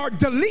 to start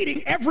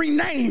deleting every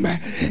name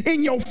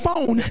in your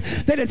phone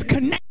that is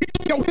connected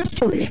to your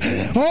history.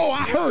 Oh,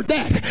 I heard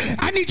that.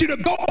 I need you to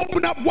go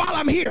open up while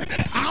I'm here.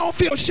 I don't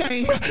feel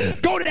shame.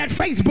 Go to that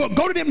Facebook,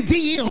 go to them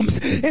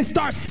DMs and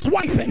start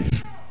swiping.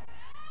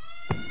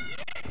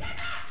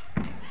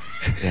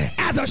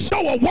 As a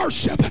show of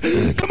worship.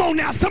 Come on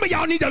now, some of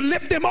y'all need to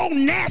lift them old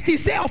nasty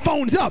cell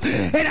phones up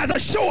and as a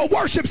show of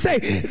worship say,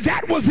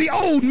 that was the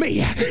old me.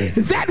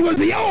 That was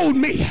the old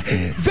me.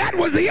 That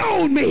was the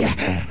old me.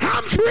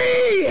 I'm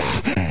free.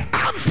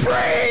 I'm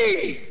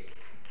free.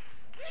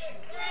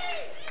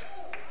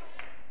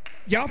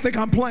 Y'all think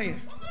I'm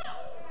playing?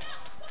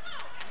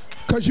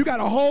 Because you got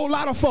a whole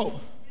lot of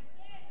folk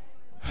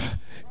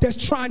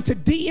that's trying to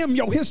DM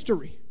your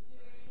history.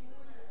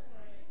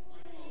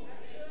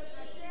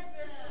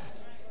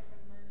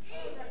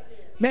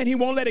 Man, he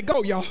won't let it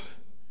go, y'all.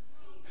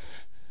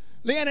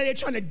 Leanna, they're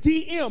trying to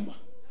DM.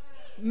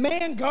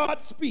 Man,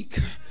 God speak.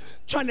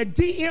 Trying to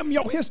DM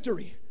your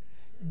history.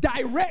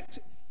 Direct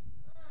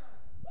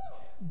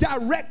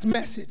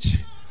message.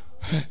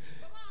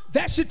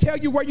 That should tell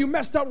you where you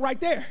messed up right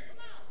there.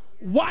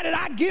 Why did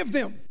I give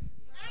them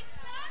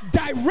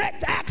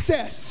direct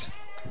access?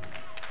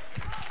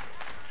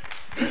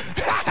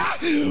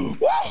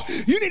 Whoa.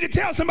 You need to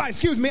tell somebody,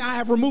 excuse me, I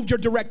have removed your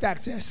direct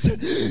access.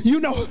 You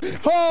know,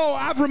 oh,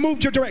 I've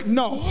removed your direct.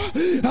 No.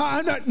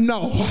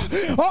 No.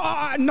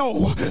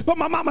 No. But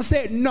my mama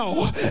said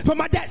no. But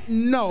my dad,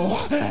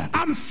 no.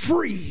 I'm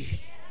free.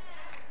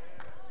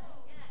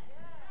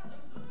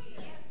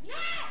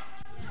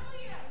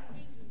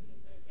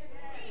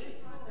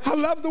 I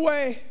love the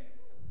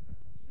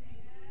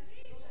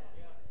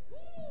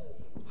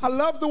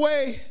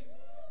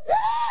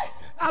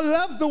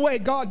way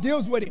God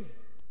deals with him.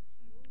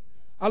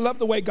 I love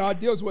the way God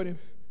deals with him.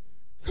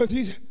 Because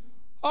he's,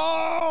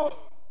 oh,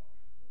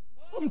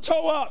 I'm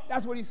toe up.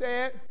 That's what he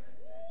said.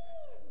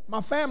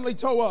 My family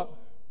toe up.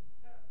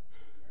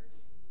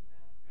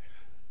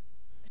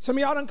 Some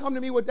of y'all done come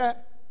to me with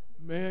that.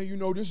 Man, you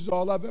know, this is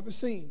all I've ever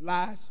seen.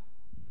 Lies.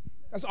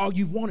 That's all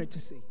you've wanted to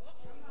see.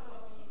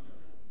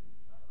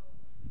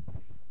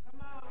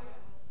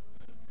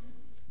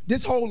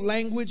 This whole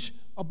language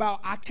about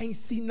I can't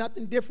see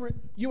nothing different,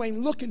 you ain't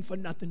looking for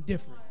nothing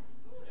different.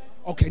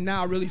 Okay,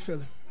 now I really feel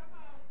it.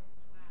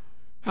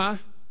 Huh?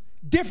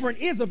 Different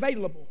is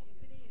available,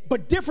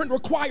 but different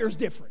requires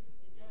different.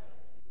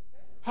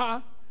 Huh?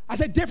 I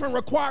said different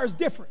requires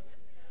different.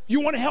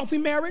 You want a healthy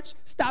marriage?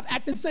 Stop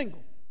acting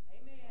single.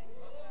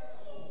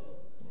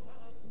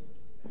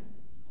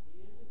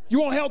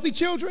 You want healthy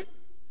children?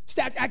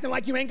 Stop acting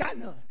like you ain't got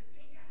none.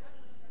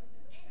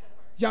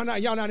 Y'all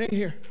not in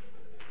here.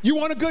 You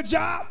want a good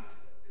job?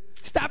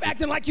 Stop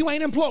acting like you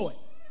ain't employed.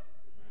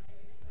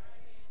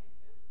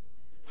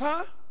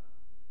 Huh?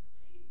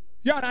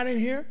 Y'all not in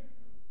here.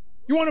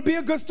 You want to be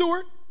a good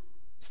steward?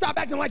 Stop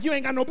acting like you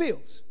ain't got no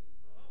bills.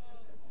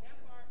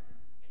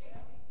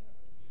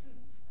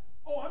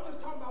 Oh, I'm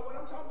just talking about what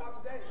I'm talking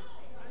about today.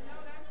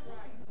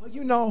 Well,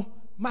 you know,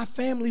 my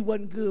family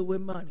wasn't good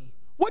with money.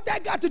 What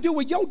that got to do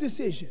with your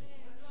decision?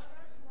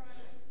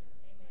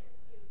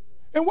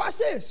 And watch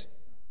this.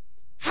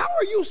 How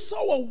are you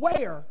so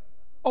aware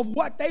of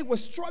what they were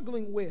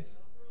struggling with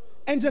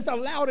and just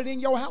allowed it in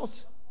your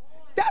house?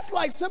 That's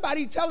like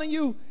somebody telling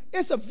you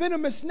it's a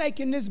venomous snake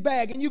in this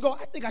bag and you go,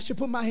 I think I should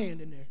put my hand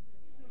in there.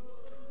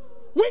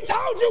 We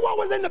told you what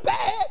was in the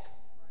bag.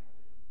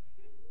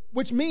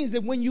 Which means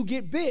that when you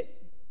get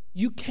bit,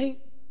 you can't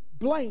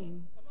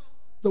blame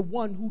the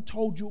one who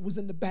told you it was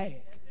in the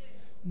bag.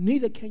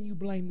 Neither can you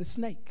blame the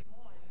snake.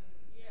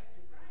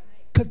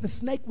 Because the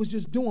snake was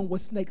just doing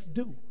what snakes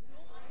do.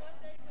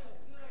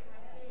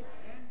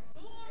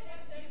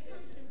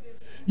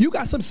 You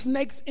got some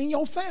snakes in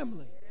your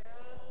family.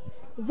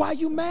 Why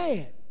you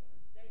mad?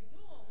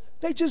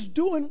 They just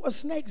doing what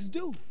snakes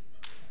do.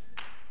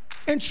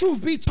 And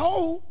truth be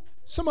told,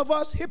 some of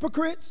us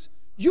hypocrites,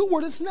 you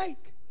were the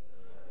snake.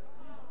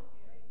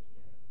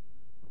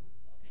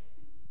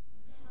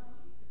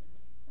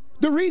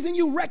 The reason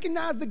you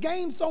recognize the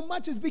game so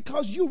much is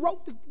because you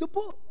wrote the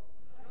book.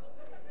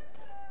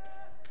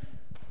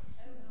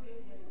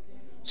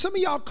 Some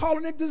of y'all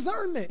calling it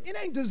discernment. It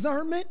ain't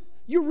discernment.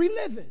 You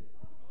reliving.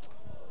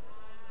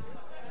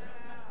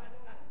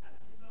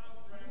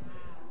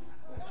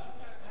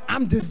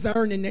 I'm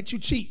discerning that you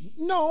cheat.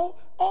 No,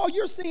 all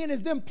you're seeing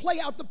is them play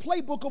out the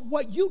playbook of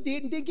what you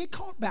did and didn't get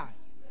caught by.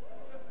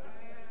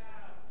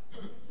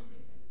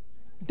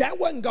 That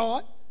wasn't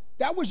God.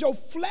 That was your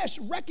flesh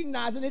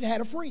recognizing it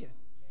had a friend.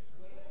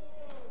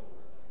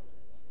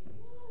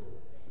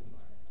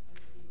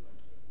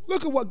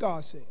 Look at what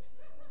God said.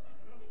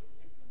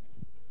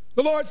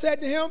 The Lord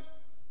said to him,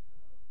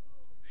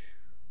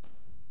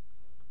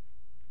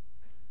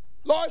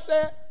 Lord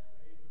said,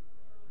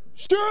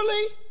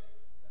 surely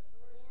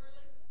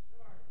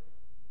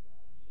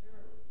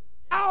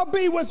I'll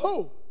be with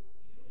who?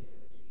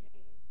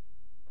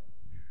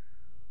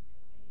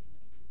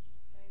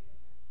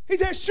 He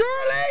said,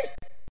 surely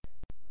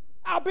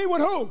I'll be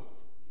with who?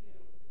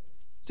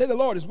 Say, the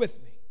Lord is with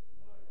me.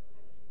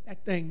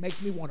 That thing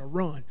makes me want to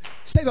run.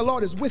 Say, the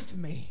Lord is with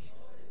me.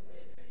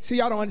 See,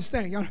 y'all don't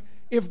understand. Y'all,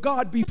 if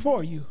God be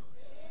for you,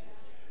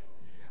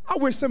 I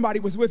wish somebody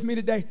was with me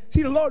today.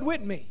 See, the Lord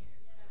with me.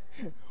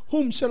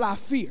 Whom shall I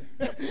fear?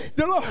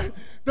 The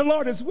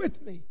Lord is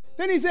with me.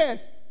 Then he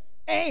says,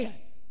 and.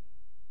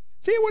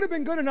 See, it would have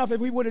been good enough if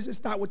we would have just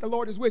stopped with the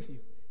Lord is with you.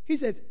 He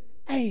says,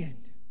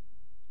 and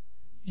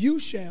you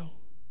shall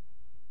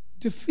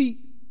defeat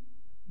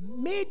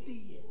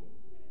Midian.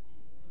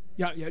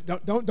 Yeah,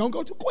 don't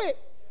go too quick.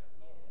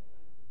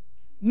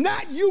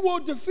 Not you will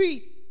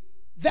defeat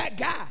that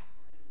guy.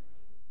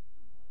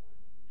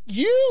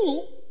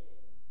 You,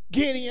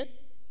 Gideon,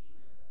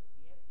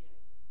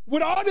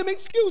 with all them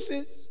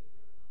excuses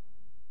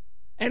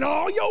and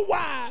all your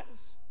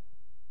wives,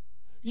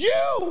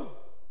 you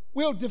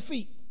will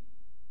defeat.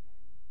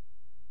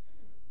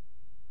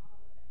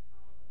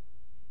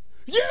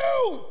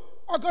 You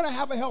are going to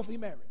have a healthy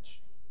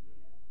marriage.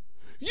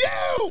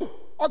 You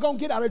are going to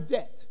get out of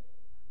debt.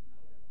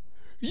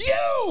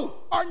 You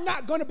are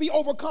not going to be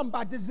overcome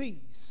by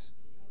disease.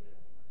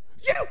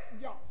 Y'all,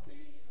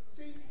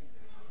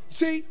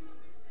 see,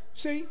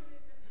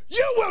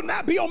 you will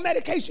not be on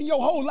medication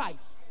your whole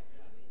life.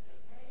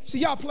 See,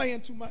 y'all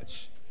playing too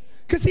much.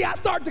 Because see, I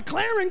start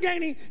declaring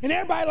gaining and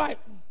everybody like,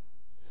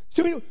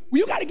 so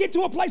you got to get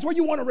to a place where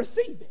you want to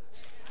receive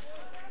it.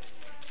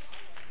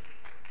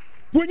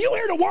 When you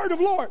hear the word of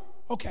Lord,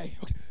 okay,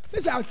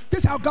 this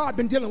is how God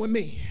been dealing with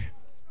me.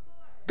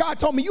 God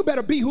told me you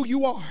better be who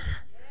you are.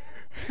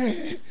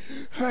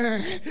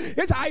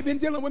 It's how he been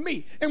dealing with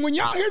me. And when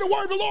y'all hear the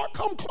word of the Lord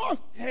come close,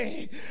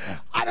 hey,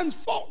 I done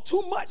fought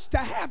too much to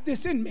have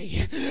this in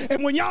me.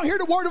 And when y'all hear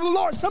the word of the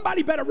Lord,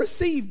 somebody better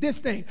receive this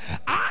thing.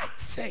 I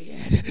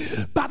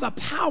said, by the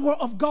power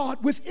of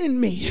God within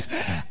me,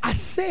 I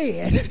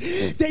said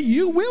that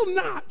you will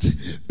not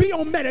be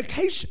on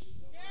medication.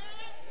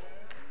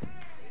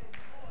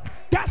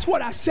 That's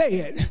what I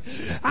said.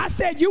 I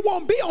said you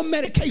won't be on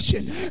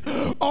medication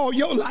all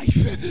your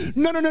life.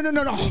 No.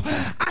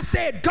 I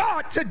said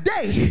God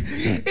today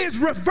is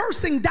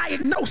reversing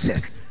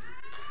diagnosis.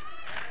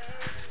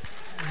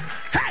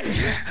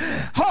 Hey,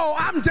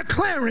 I'm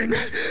declaring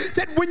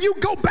that when you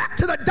go back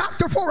to the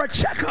doctor for a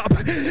checkup,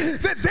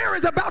 that there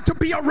is about to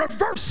be a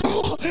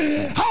reversal.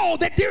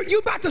 That you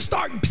about to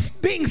start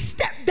being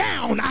stepped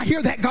down. I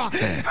hear that, God.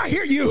 I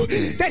hear you.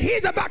 That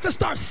he's about to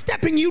start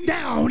stepping you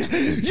down.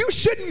 You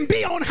shouldn't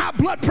be on high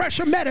blood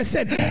pressure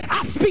medicine.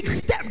 I speak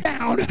step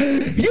down.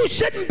 You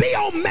shouldn't be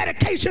on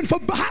medication for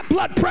high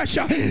blood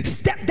pressure.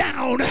 Step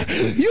down.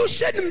 You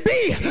shouldn't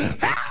be.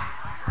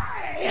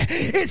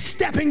 It's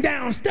stepping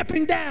down.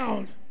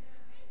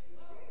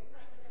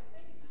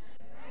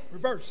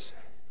 Reverse.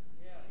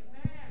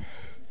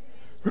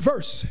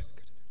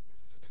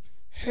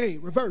 Hey,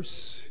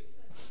 reverse.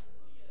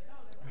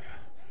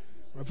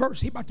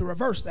 He about to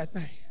reverse that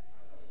thing.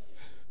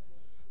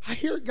 I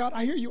hear it, God.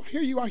 I hear you.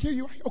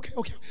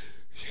 Okay.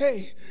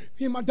 Hey,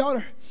 me and my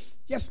daughter.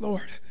 Yes,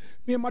 Lord.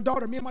 Me and my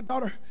daughter. Yeah.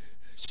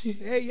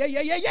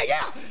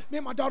 Me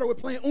and my daughter were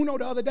playing Uno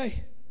the other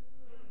day.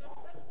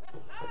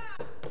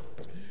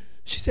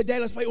 She said, Dad,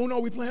 let's play Uno.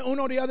 We playing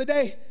Uno the other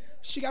day.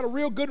 She got a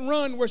real good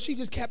run where she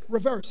just kept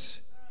reverse.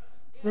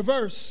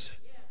 The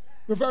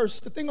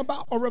thing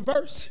about a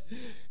reverse,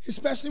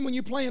 especially when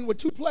you're playing with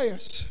two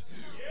players,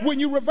 when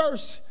you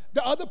reverse,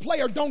 the other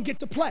player don't get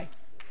to play.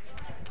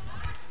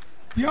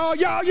 Y'all,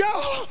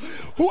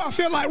 who I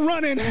feel like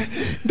running.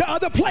 The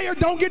other player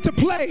don't get to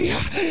play.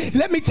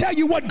 Let me tell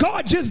you what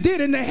God just did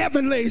in the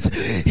heavenlies.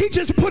 He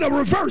just put a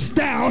reverse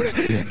down,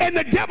 and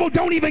the devil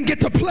don't even get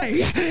to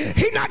play.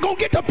 He not gonna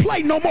get to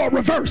play no more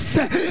reverse.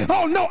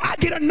 Oh no, I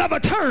get another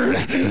turn.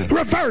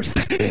 Reverse.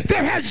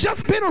 There has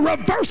just been a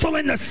reversal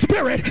in the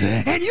spirit,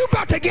 and you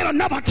about to get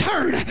another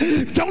turn.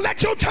 Don't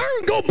let your turn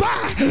go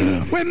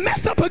by. We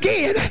mess up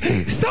again.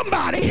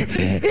 Somebody,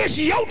 it's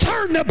your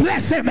turn to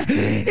bless him.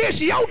 It's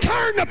your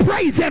turn to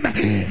praise him.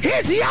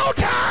 It's your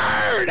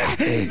turn.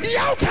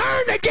 Your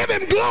turn to give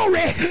him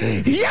glory.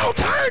 Your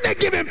turn to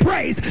give him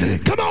praise.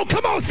 Come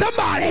on,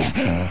 somebody.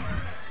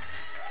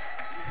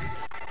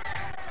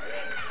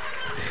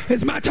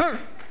 It's my turn.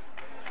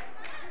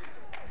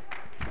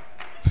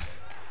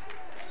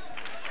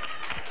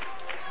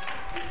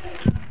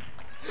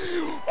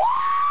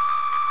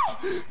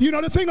 You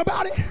know the thing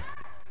about it?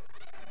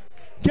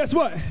 Guess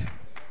what?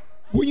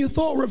 When you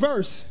throw a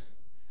reverse,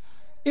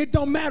 it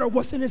don't matter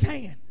what's in his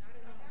hand.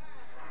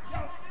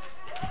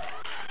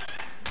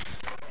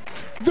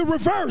 The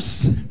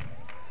reverse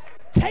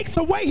takes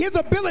away his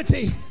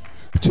ability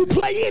to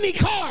play any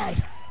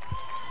card.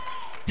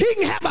 He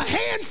can have a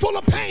handful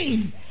of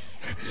pain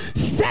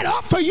set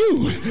up for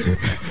you.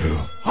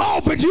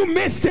 Oh, but you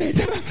missed it.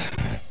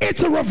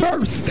 It's a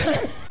reverse.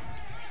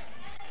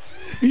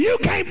 You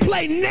can't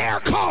play nair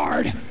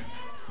card.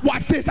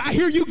 Watch this. I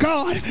hear you,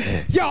 God.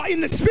 Y'all,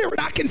 in the spirit,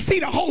 I can see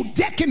the whole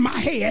deck in my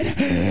head.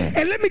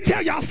 And let me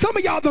tell y'all, some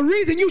of y'all, the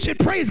reason you should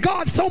praise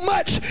God so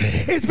much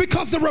is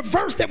because the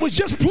reverse that was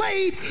just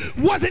played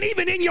wasn't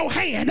even in your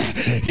hand.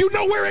 You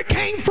know where it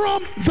came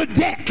from? The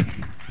deck.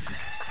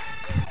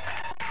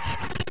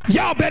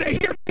 Y'all better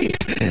hear me.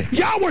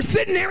 Y'all were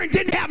sitting there and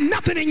didn't have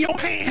nothing in your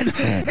hand,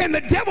 and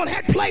the devil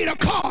had played a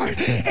card.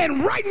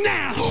 And right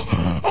now,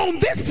 on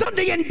this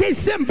Sunday in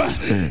December,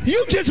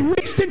 you just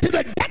reached into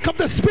the deck of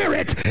the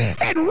spirit,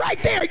 and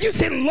right there you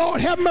said, Lord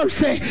have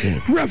mercy,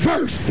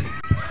 reverse.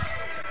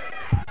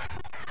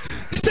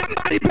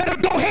 Somebody better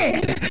go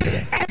ahead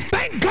and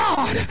thank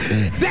God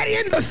that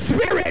in the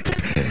spirit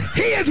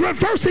he is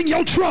reversing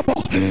your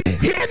trouble.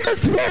 In the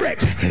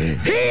spirit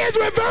he is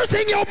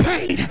reversing your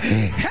pain.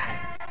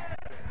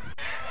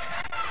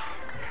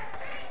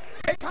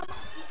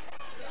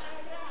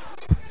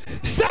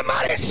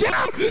 Somebody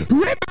shout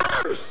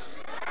reverse.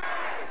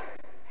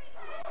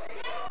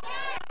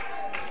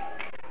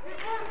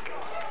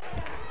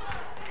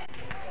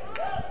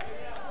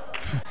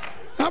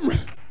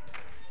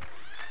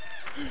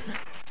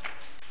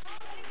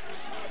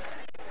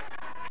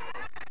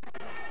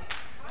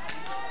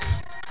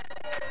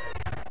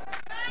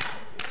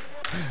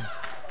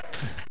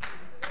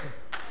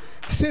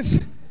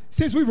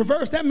 Since we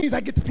reversed, that means I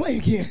get to play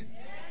again.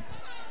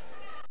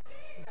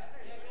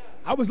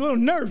 I was a little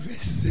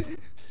nervous.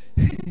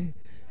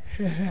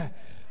 I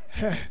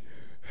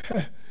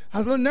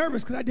was a little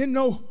nervous because I didn't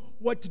know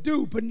what to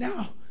do, but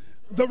now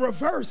the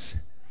reverse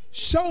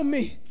showed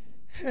me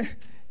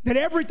that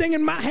everything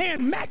in my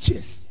hand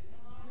matches.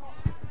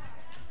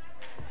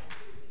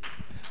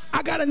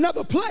 I got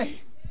another play.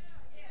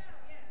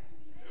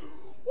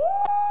 Woo!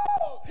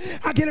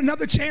 I get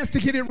another chance to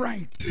get it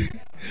right.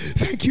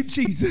 Thank you,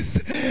 Jesus.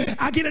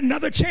 I get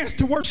another chance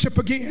to worship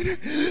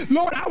again.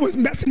 Lord, I was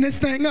messing this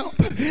thing up.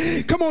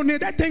 Come on now,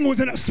 that thing was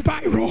in a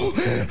spiral.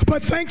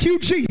 But thank you,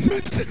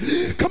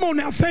 Jesus. Come on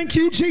now, thank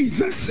you,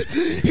 Jesus.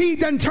 He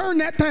done turned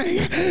that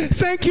thing.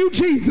 Thank you,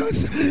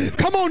 Jesus.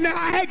 Come on now,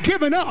 I had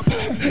given up.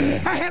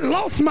 I had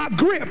lost my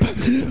grip.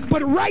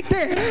 But right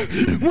there,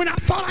 when I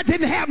thought I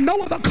didn't have no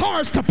other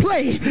cards to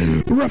play,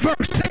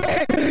 reverse.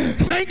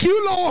 Thank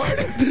you, Lord.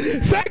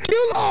 Thank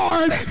you,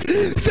 Lord.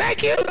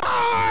 Thank you,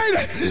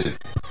 Lord.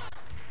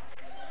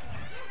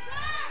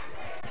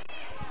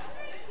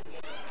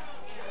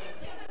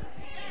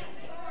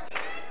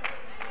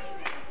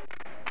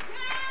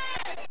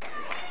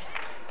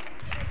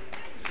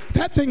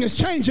 That thing is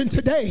changing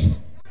today.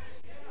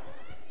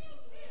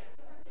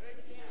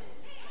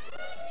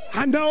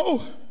 I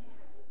know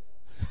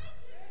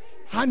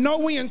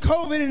we in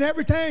COVID and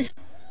everything,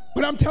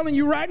 but I'm telling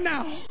you right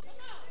now,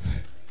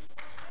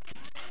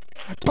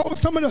 I told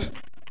some of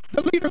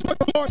the leaders what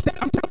the Lord said.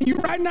 I'm telling you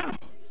right now,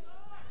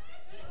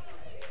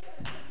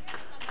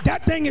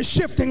 that thing is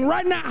shifting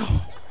right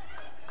now.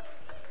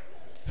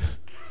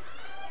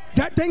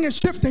 That thing is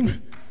shifting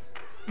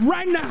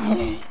right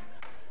now.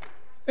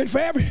 And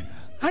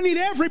I need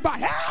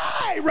everybody.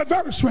 Hey,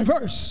 reverse,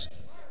 reverse.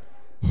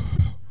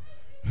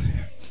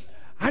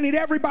 I need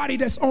everybody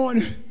that's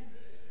on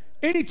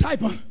any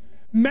type of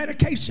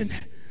medication,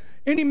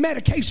 any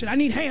medication. I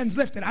need hands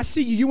lifted. I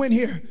see you in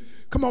here.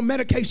 Come on,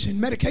 medications.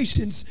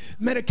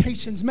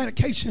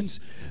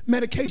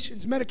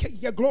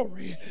 Yeah,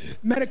 glory.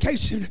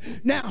 Medication.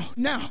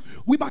 Now,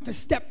 we about to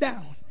step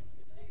down.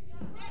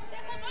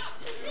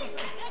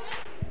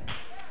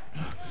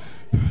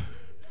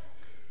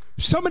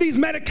 Some of these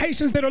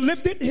medications that are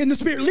lifted in the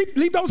spirit,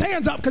 leave those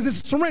hands up because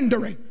it's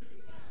surrendering.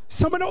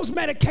 Some of those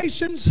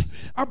medications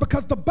are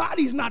because the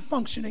body's not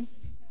functioning.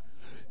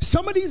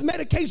 Some of these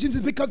medications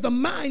is because the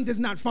mind is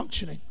not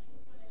functioning.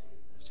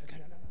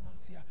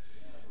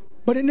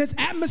 But in this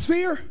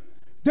atmosphere,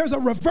 there's a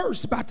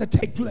reverse about to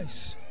take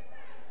place.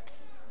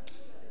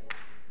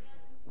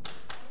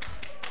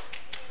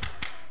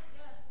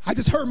 I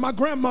just heard my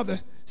grandmother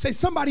say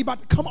somebody about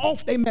to come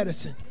off their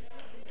medicine.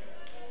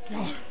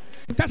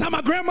 That's how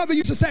my grandmother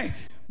used to say,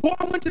 boy,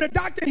 I went to the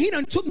doctor and he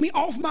done took me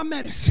off my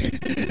medicine.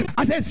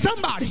 I said,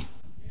 somebody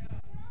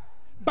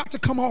about to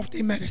come off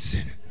their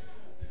medicine.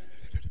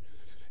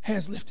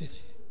 Hands lifted.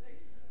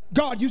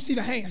 God, you see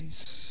the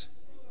hands.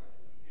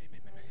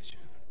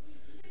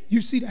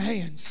 You see the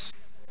hands.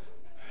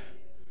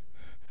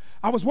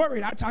 I was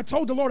worried. I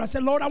told the Lord, I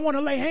said, Lord, I want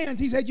to lay hands.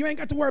 He said, you ain't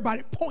got to worry about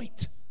it.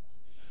 Point.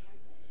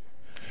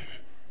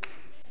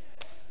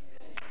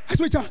 That's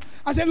what he told.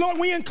 I said, Lord,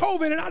 we in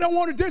COVID and I don't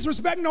want to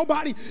disrespect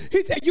nobody.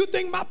 He said, you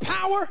think my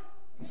power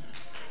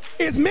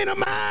is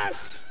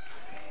minimized?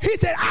 He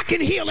said, I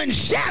can heal in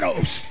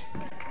shadows.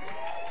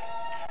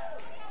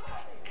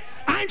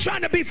 I ain't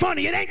trying to be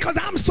funny. It ain't because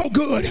I'm so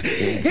good.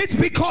 It's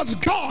because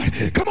God.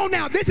 Come on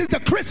now. This is the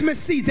Christmas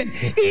season.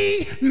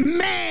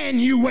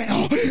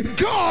 Emmanuel.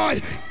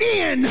 God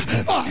in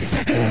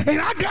us.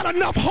 And I got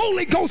enough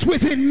Holy Ghost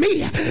within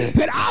me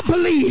that I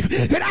believe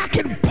that I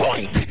can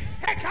point.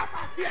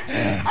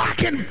 I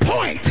can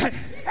point.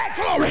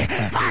 Glory.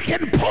 I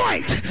can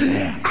point.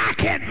 I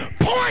can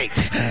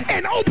point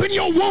and open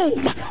your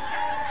womb.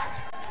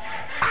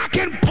 I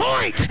can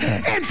point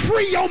and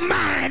free your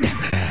mind.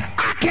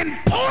 I can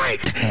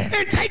point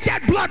and take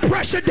that blood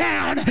pressure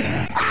down.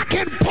 I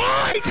can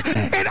point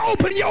and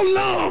open your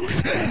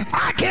lungs.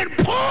 I can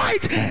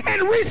point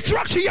and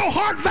restructure your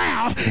heart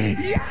valve.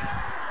 Yeah.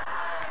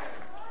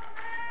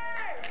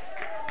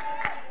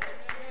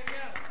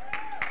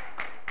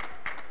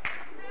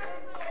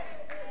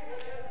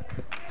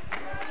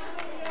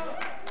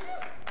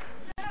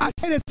 I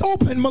said it's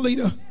open,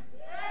 Melita.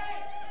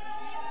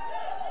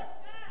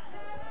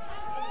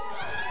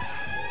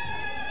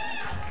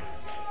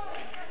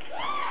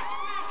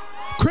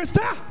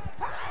 Krista,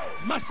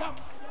 myself.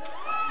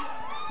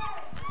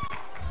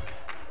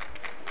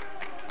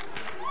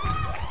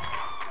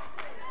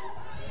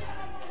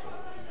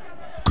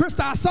 Krista,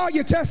 I saw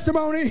your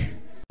testimony.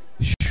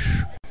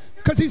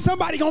 Because he's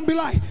somebody gonna be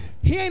like,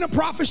 he ain't a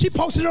prophet. She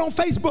posted it on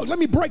Facebook. Let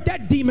me break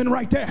that demon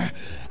right there.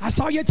 I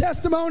saw your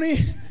testimony.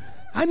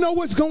 I know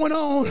what's going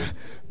on.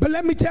 But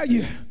let me tell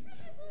you,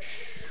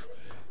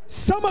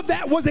 some of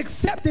that was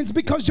acceptance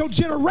because your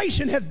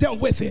generation has dealt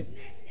with it.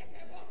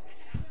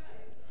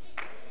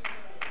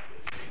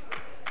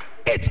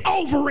 It's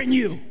over in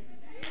you.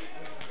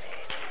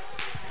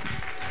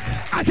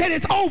 I said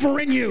it's over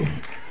in you.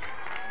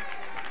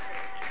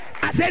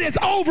 I said it's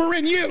over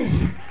in you.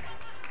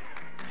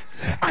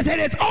 I said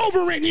it's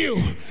over in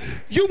you.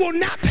 You will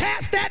not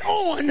pass that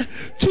on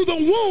to the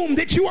womb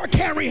that you are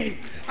carrying.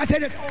 I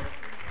said it's over.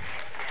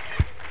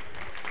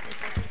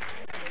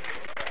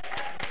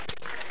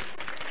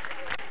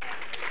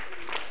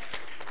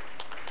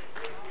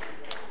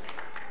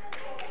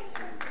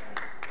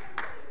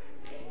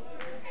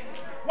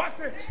 Watch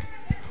this.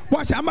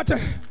 Watch it.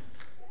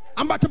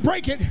 I'm about to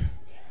break it.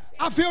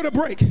 I feel the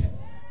break.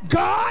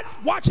 God,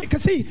 watch it.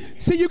 Because see,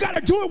 you got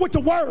to do it with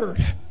the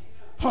word.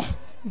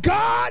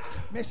 God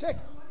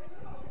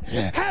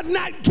has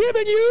not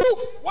given you,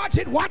 watch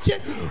it,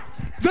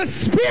 the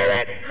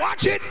spirit,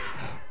 watch it,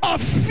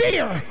 of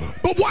fear.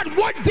 But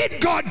what did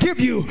God give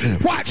you?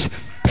 Watch.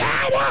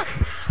 Power,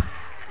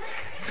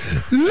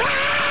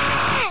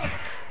 love,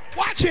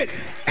 watch it,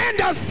 and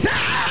a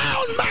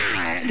sound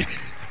mind.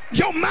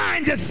 Your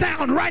mind is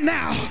sound right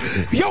now.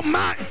 Your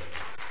mind.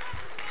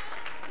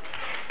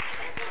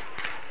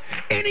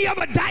 Any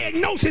other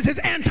diagnosis is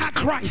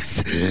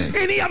antichrist.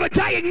 Any other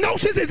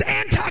diagnosis is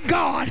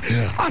anti-God.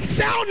 A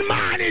sound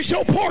mind is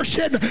your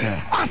portion.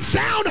 A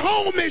sound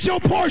home is your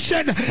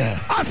portion.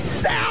 A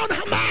sound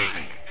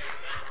mind.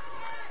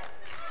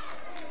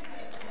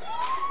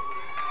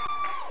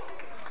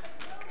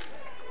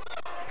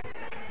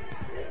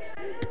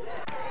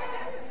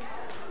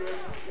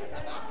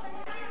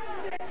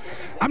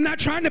 I'm not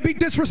trying to be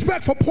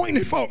disrespectful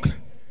pointing folk,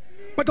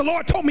 but the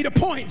Lord told me to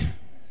point.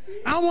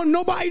 I don't want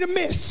nobody to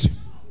miss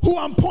who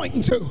I'm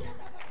pointing to.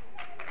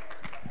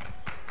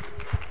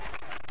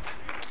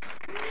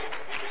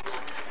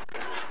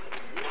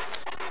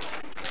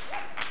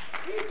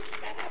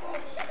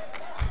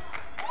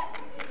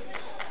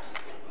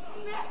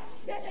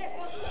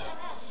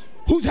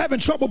 Who's having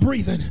trouble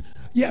breathing?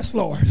 Yes,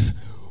 Lord.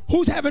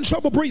 Who's having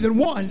trouble breathing?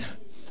 One.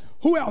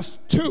 Who else?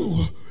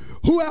 Two.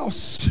 Who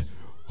else?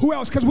 Who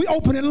else? Because we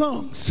opening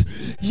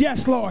lungs.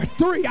 Yes, Lord.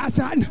 Three. I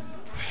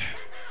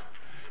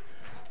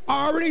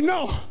already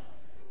know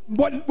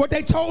what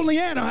they told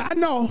Leanna. I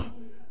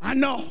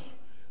know.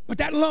 But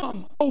that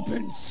lung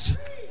opens.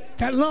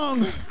 That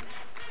lung.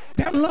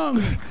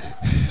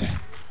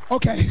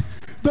 Okay.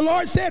 The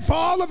Lord said for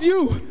all of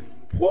you,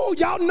 whoa,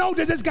 y'all know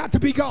that it's got to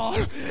be God.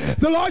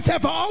 The Lord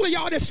said for all of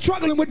y'all that's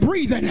struggling with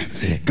breathing,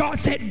 God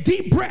said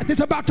deep breath is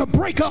about to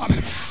break up.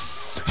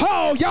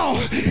 Oh, y'all.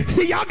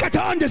 See, y'all got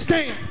to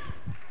understand.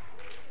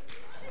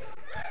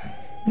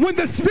 When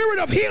the spirit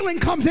of healing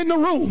comes in the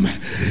room,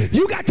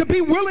 you got to be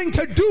willing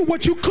to do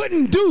what you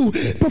couldn't do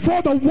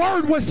before the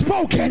word was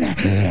spoken.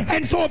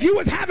 And so if you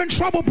was having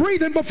trouble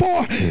breathing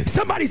before,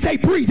 somebody say,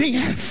 breathe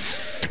in,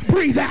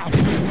 breathe out.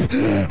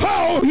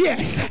 Oh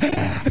yes,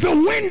 the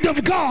wind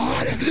of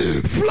God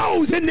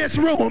flows in this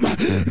room.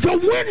 The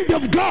wind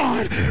of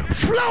God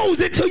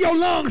flows into your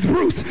lungs,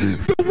 Bruce.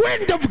 The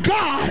wind of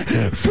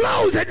God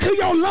flows into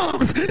your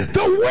lungs.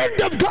 The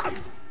wind of God.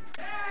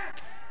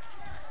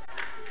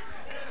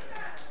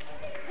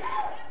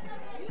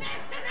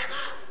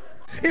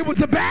 It was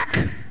the back.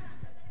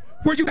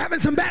 Were you having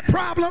some back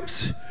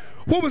problems?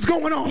 What was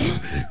going on?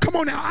 Come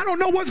on now. I don't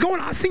know what's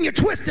going on. I seen you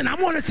twisting. I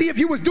want to see if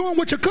you was doing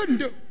what you couldn't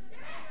do.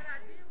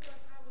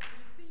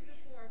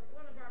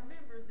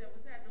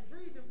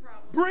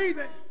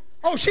 Breathing.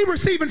 Oh, she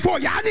receiving for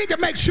you. I need to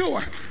make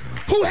sure.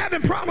 Who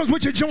having problems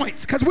with your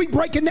joints? Because we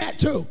breaking that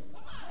too.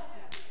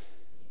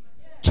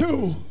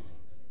 2,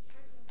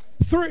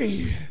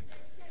 3.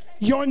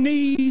 Your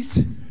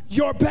knees,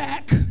 your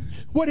back.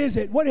 What is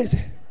it? What is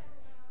it?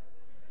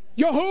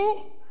 Your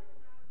who?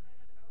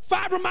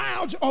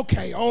 Fibromyalgia.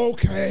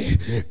 Okay.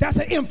 That's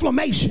an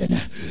inflammation.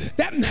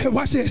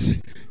 Watch this.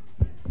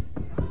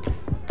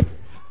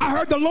 I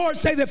heard the Lord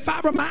say that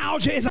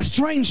fibromyalgia is a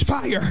strange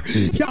fire.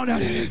 Y'all know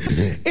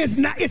that.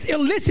 It's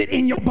illicit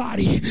in your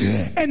body.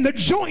 And the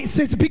joints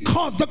is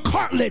because the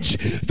cartilage,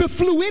 the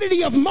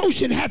fluidity of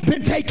motion has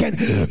been taken.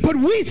 But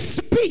we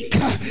speak,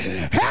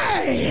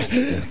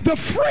 hey, the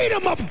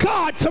freedom of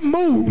God to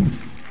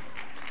move.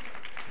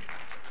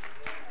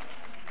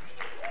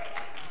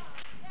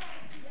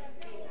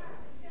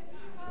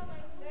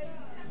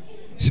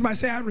 Somebody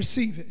say, I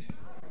receive it.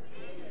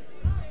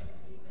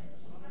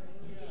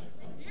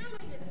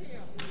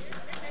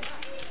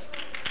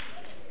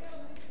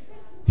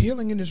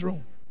 Healing in this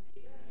room.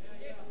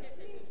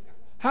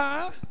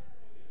 Huh?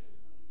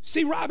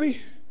 See, Robbie,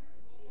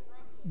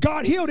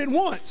 God healed it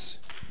once.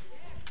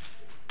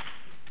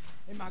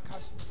 In my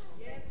costume.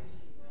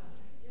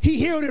 He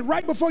healed it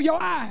right before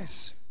your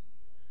eyes.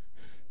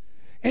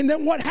 And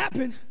then what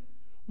happened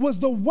was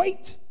the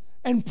weight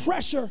and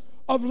pressure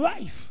of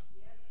life.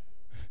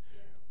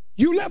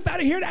 You left out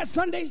of here that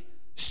Sunday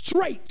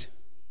straight.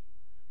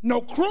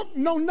 No crook,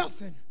 no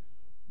nothing.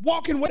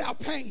 Walking without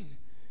pain.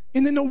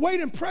 And then the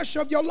weight and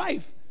pressure of your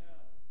life.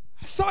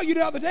 I saw you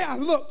the other day. I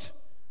looked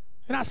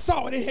and I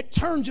saw it. It had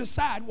turned you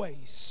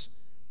sideways.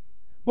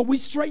 But we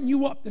straightened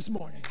you up this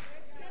morning.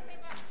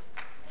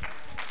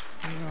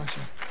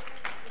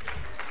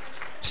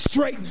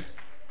 Straighten.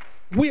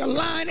 We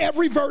align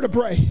every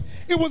vertebrae.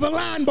 It was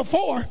aligned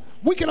before.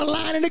 We can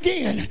align it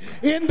again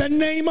in the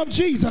name of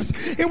Jesus.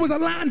 It was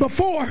aligned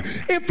before.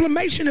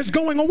 Inflammation is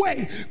going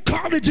away.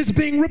 Cartilage is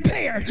being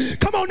repaired.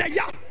 Come on now,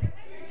 y'all.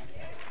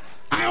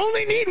 I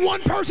only need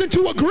one person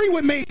to agree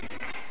with me.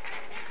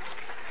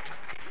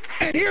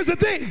 And here's the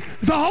thing.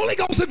 The Holy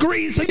Ghost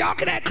agrees, so y'all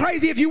can act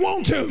crazy if you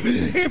want to.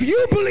 If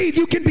you believe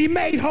you can be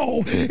made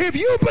whole, if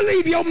you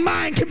believe your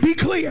mind can be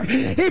clear,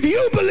 if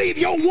you believe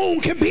your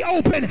wound can be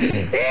open,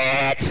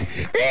 it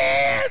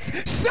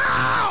is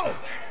so.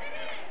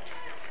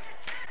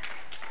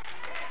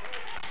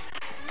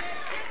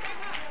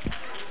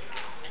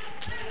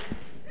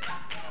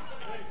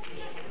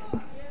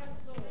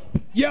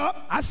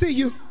 Yup, I see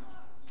you.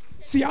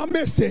 See, I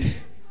missed it.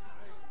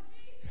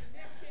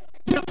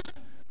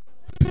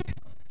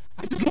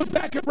 I just looked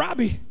back at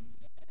Robbie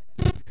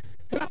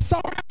and I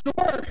saw her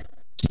afterward.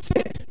 She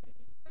said,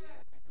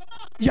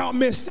 y'all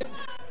missed it.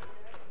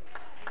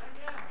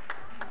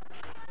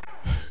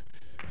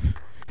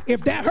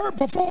 If that hurt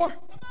before,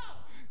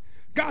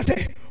 God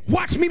said,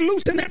 watch me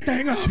loosen that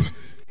thing up.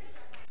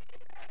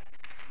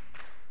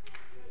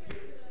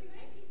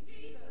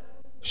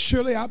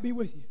 Surely I'll be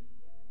with you.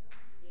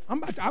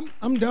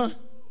 I'm done.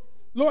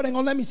 Lord ain't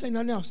gonna let me say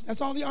nothing else.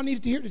 That's all y'all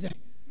needed to hear today.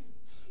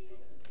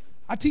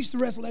 I'll teach the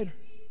rest later.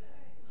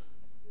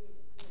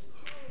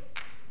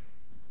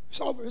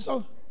 It's over. It's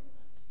over.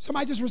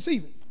 Somebody just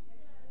receive it.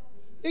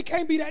 It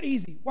can't be that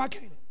easy. Why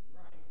can't it?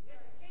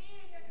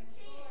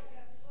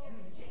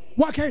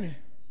 Why can't it?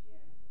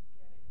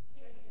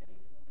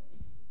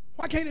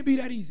 Why can't it be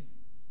that easy?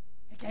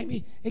 It can't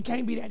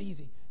be that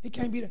easy. It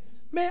can't be that.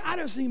 Man, I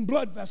done seen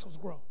blood vessels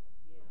grow.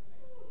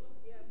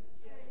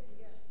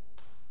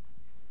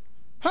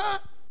 Huh?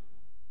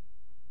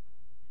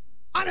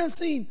 I done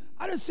seen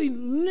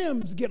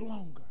limbs get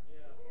longer.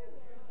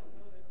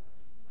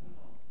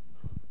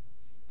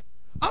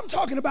 I'm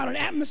talking about an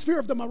atmosphere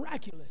of the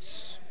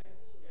miraculous.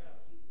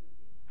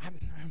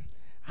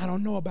 I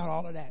don't know about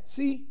all of that.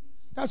 See,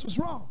 that's what's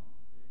wrong.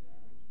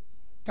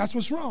 That's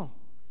what's wrong.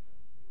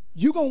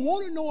 You're going to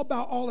want to know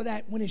about all of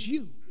that when it's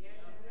you.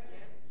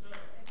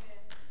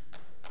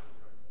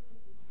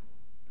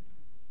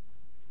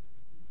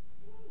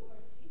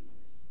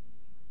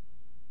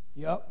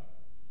 Yep.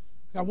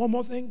 Got one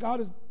more thing God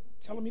is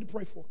telling me to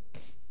pray for.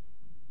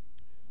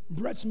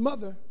 Brett's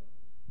mother.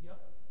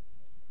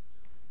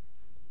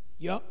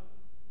 Yep.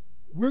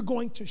 We're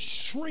going to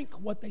shrink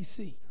what they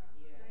see.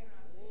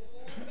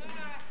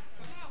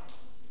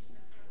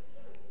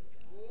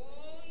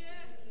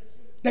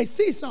 They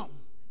see something.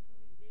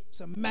 It's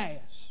a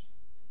mass.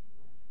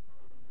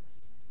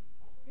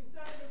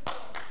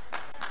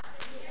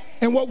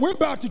 And what we're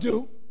about to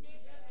do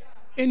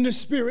in the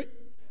spirit,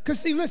 because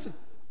see, listen,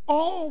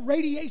 all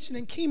radiation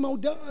and chemo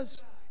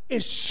does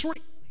is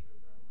shrink.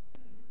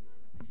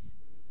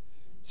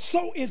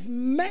 So if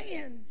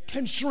man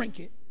can shrink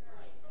it,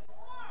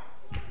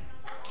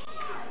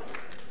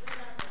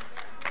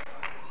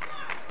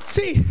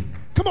 see,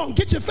 come on,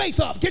 get your faith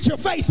up, get your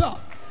faith up.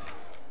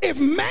 If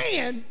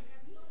man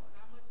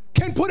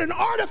can put an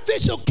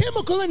artificial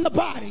chemical in the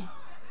body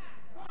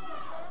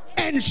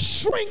and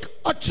shrink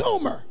a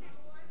tumor,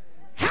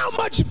 how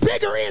much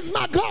bigger is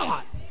my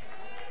God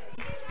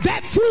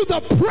that through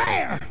the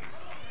prayer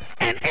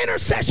and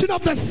intercession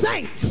of the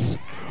saints,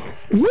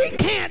 we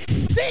can't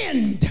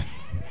send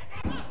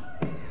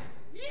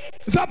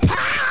the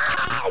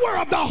power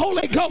of the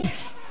Holy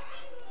Ghost.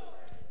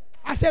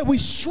 I said we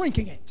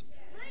shrinking it.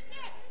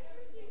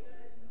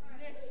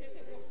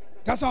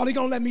 That's all he's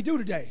going to let me do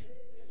today.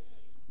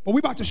 But we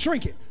about to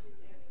shrink it.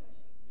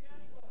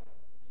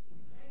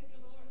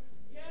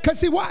 Because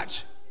see,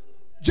 watch.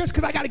 Just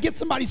because I got to get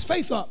somebody's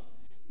faith up.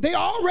 They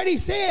already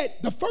said,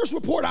 the first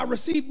report I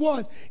received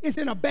was, it's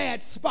in a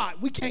bad spot.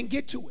 We can't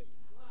get to it.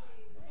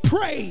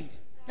 Prayed.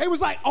 They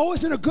was like, oh,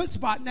 it's in a good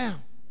spot now.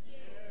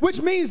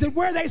 Which means that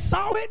where they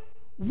saw it,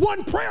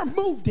 one prayer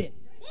moved it.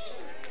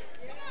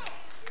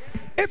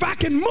 If I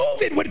can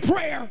move it with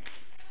prayer,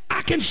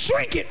 I can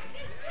shrink it.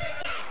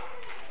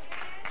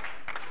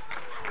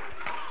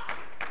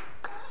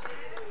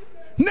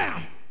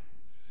 Now,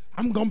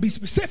 I'm going to be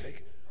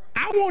specific.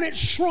 I want it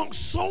shrunk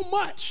so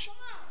much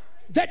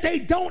that they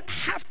don't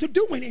have to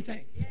do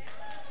anything.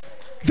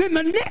 Then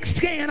the next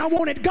scan, I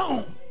want it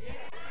gone.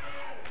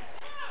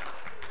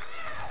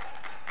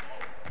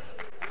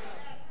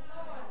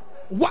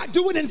 Why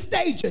do it in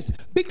stages?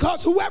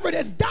 Because whoever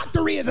this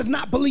doctor is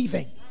not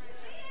believing.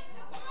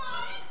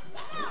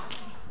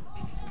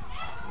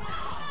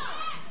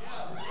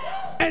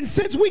 And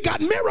since we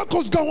got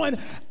miracles going,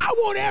 I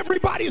want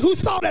everybody who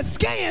saw the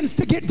scans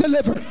to get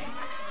delivered.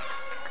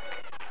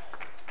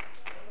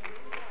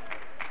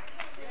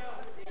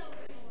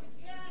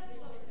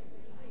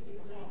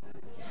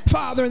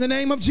 Father, in the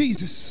name of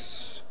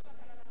Jesus,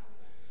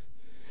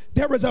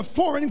 there is a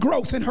foreign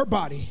growth in her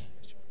body.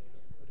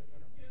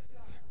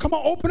 Come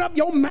on, open up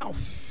your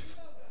mouth.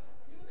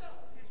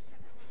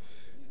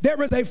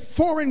 There is a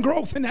foreign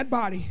growth in that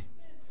body.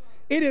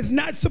 It is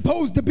not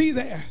supposed to be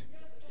there.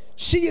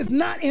 She is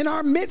not in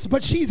our midst,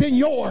 but she's in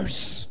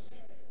yours.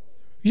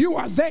 You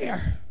are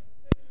there,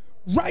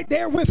 right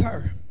there with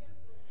her.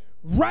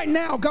 Right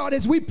now, God,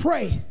 as we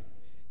pray,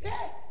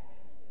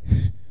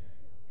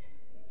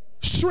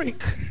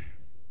 shrink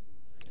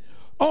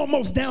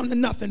almost down to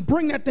nothing.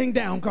 Bring that thing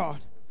down, God.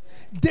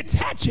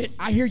 Detach it,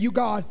 I hear you,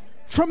 God,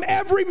 from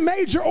every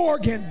major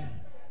organ.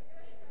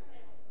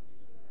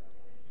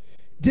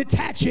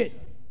 Detach it.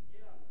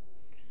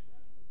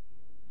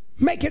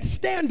 Make it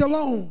stand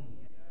alone.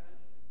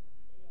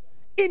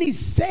 Any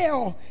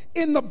cell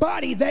in the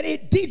body that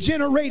it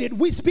degenerated,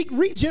 we speak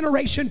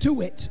regeneration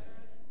to it.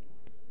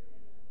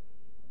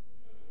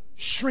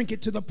 Shrink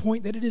it to the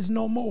point that it is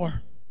no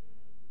more.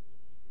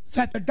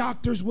 That the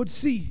doctors would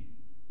see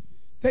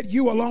that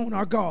you alone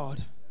are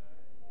God.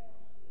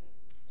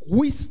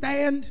 We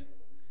stand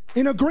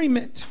in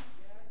agreement.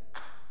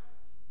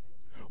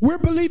 We're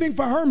believing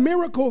for her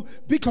miracle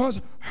because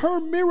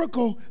her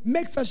miracle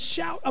makes us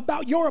shout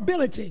about your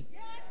ability.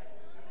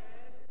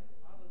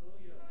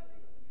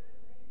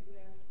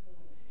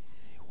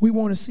 We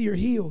want to see her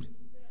healed.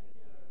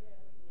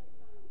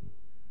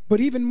 But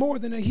even more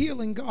than a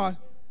healing, God,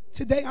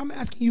 today I'm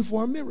asking you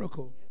for a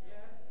miracle.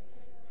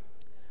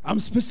 I'm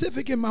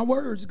specific in my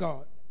words,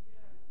 God.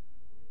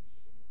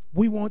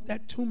 We want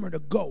that tumor to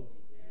go.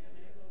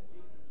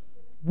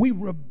 We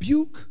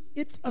rebuke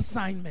its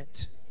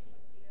assignment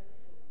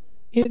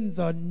in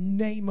the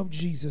name of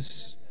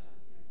Jesus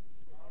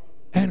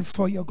and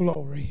for your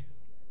glory.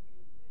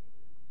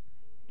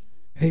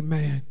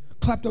 Amen.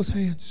 Clap those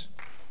hands.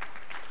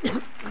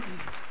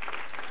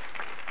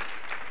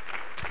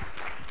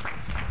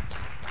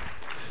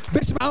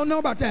 Bishop, I don't know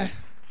about that.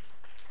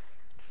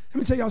 Let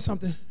me tell y'all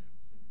something.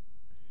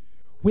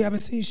 We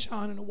haven't seen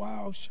Sean in a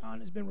while. Sean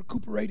has been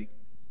recuperating.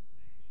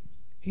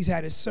 He's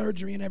had his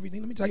surgery and everything.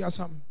 Let me tell y'all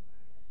something.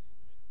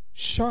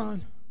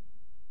 Sean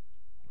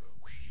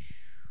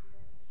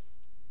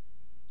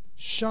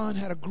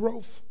had a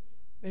growth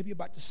maybe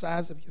about the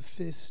size of your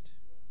fist.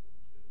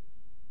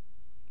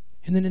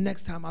 And then the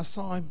next time I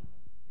saw him,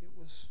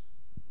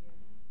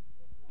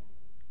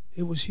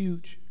 it was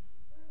huge.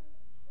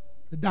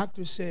 The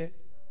doctor said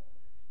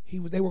they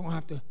were going to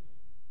have to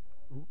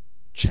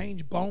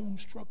change bone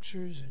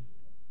structures and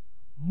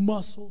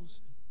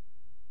muscles.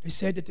 They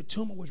said that the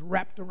tumor was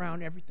wrapped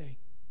around everything.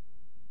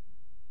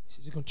 They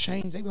said they're going to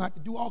change. They're going to have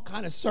to do all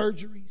kind of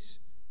surgeries,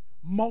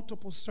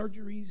 multiple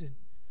surgeries. And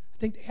I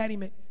think they had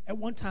him at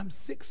one time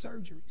 6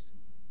 surgeries.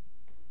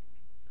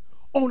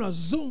 On a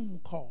Zoom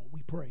call,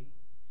 we prayed.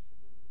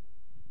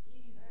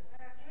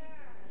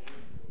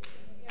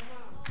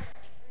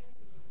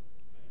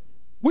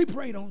 We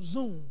prayed on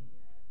Zoom.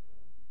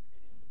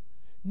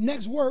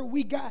 Next word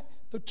we got,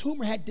 the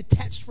tumor had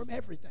detached from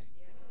everything.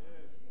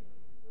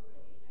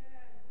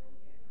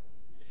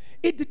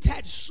 It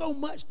detached so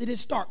much that it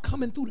started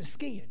coming through the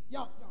skin.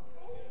 Y'all.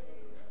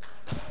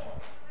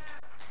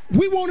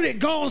 We wanted it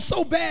gone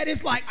so bad,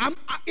 it's like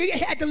it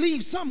had to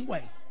leave some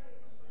way.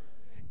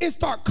 It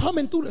started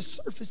coming through the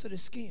surface of the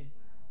skin.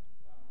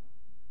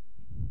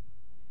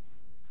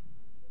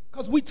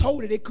 Because we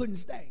told it couldn't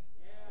stay.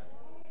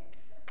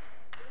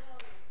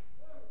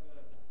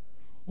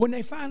 When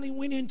they finally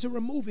went in to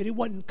remove it, it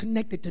wasn't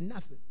connected to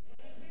nothing.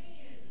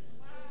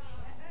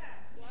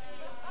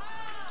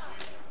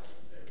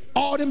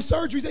 All them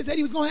surgeries they said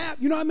he was going to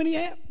have, you know how many he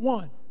had?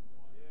 1.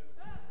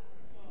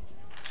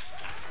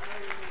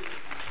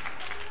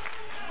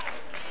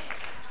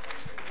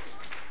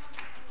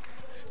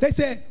 They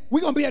said,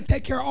 we're going to be able to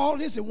take care of all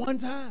this at one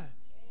time.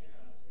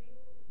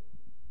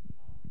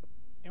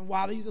 And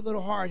while he's a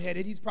little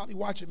hard-headed, he's probably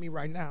watching me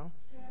right now.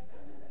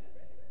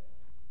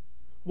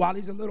 While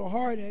he's a little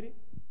hard-headed,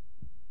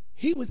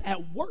 he was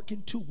at work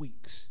in 2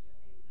 weeks.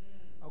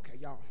 Okay,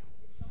 y'all.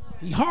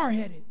 He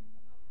hard-headed.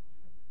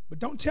 But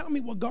don't tell me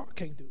what God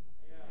can't do.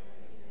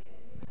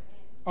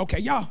 Okay,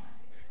 y'all.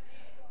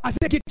 I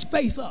said get your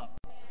faith up.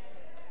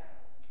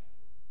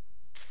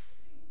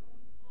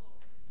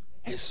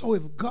 And so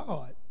if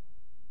God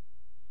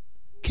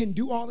can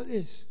do all of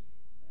this,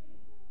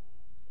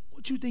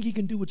 what you think he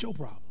can do with your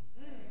problem?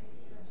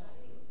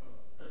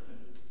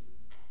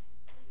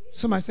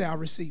 Somebody say, I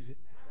receive it.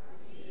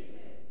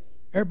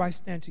 Everybody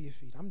stand to your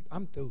feet.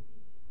 I'm through.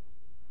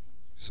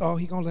 That's all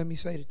he gonna let me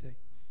say today.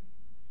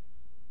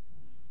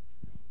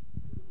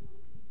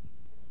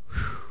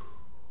 Whew.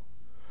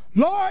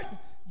 Lord,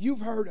 you've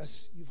heard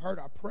us. You've heard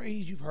our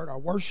praise. You've heard our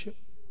worship.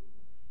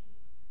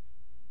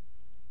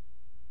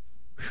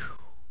 Whew.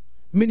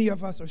 Many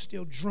of us are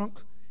still drunk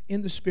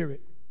in the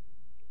spirit.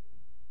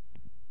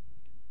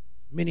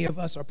 Many of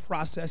us are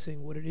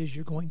processing what it is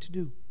you're going to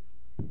do.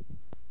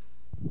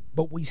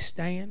 But we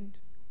stand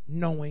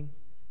knowing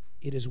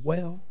it is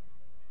well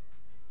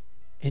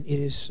and it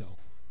is so.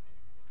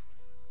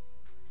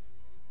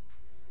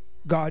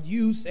 God,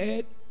 you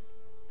said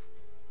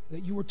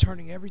that you were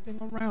turning everything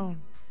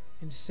around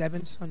in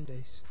 7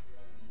 Sundays.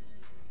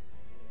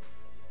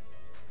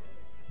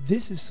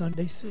 This is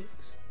Sunday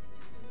 6.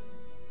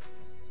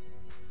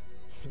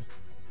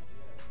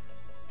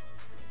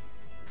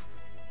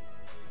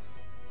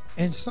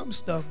 And some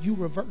stuff you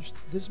reversed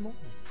this morning.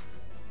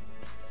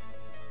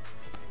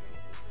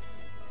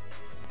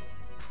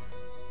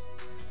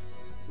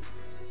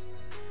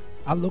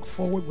 I look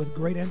forward with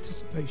great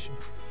anticipation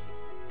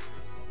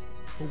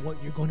for what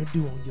you're going to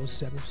do on your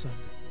 7th Sunday.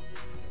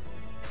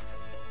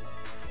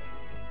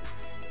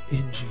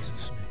 In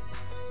Jesus' name.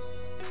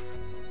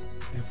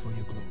 And for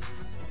your glory.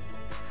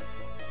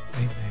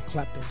 Amen.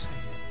 Clap those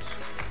hands.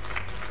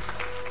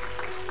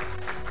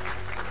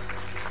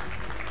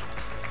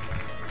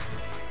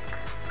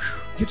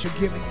 Get your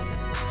giving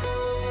in.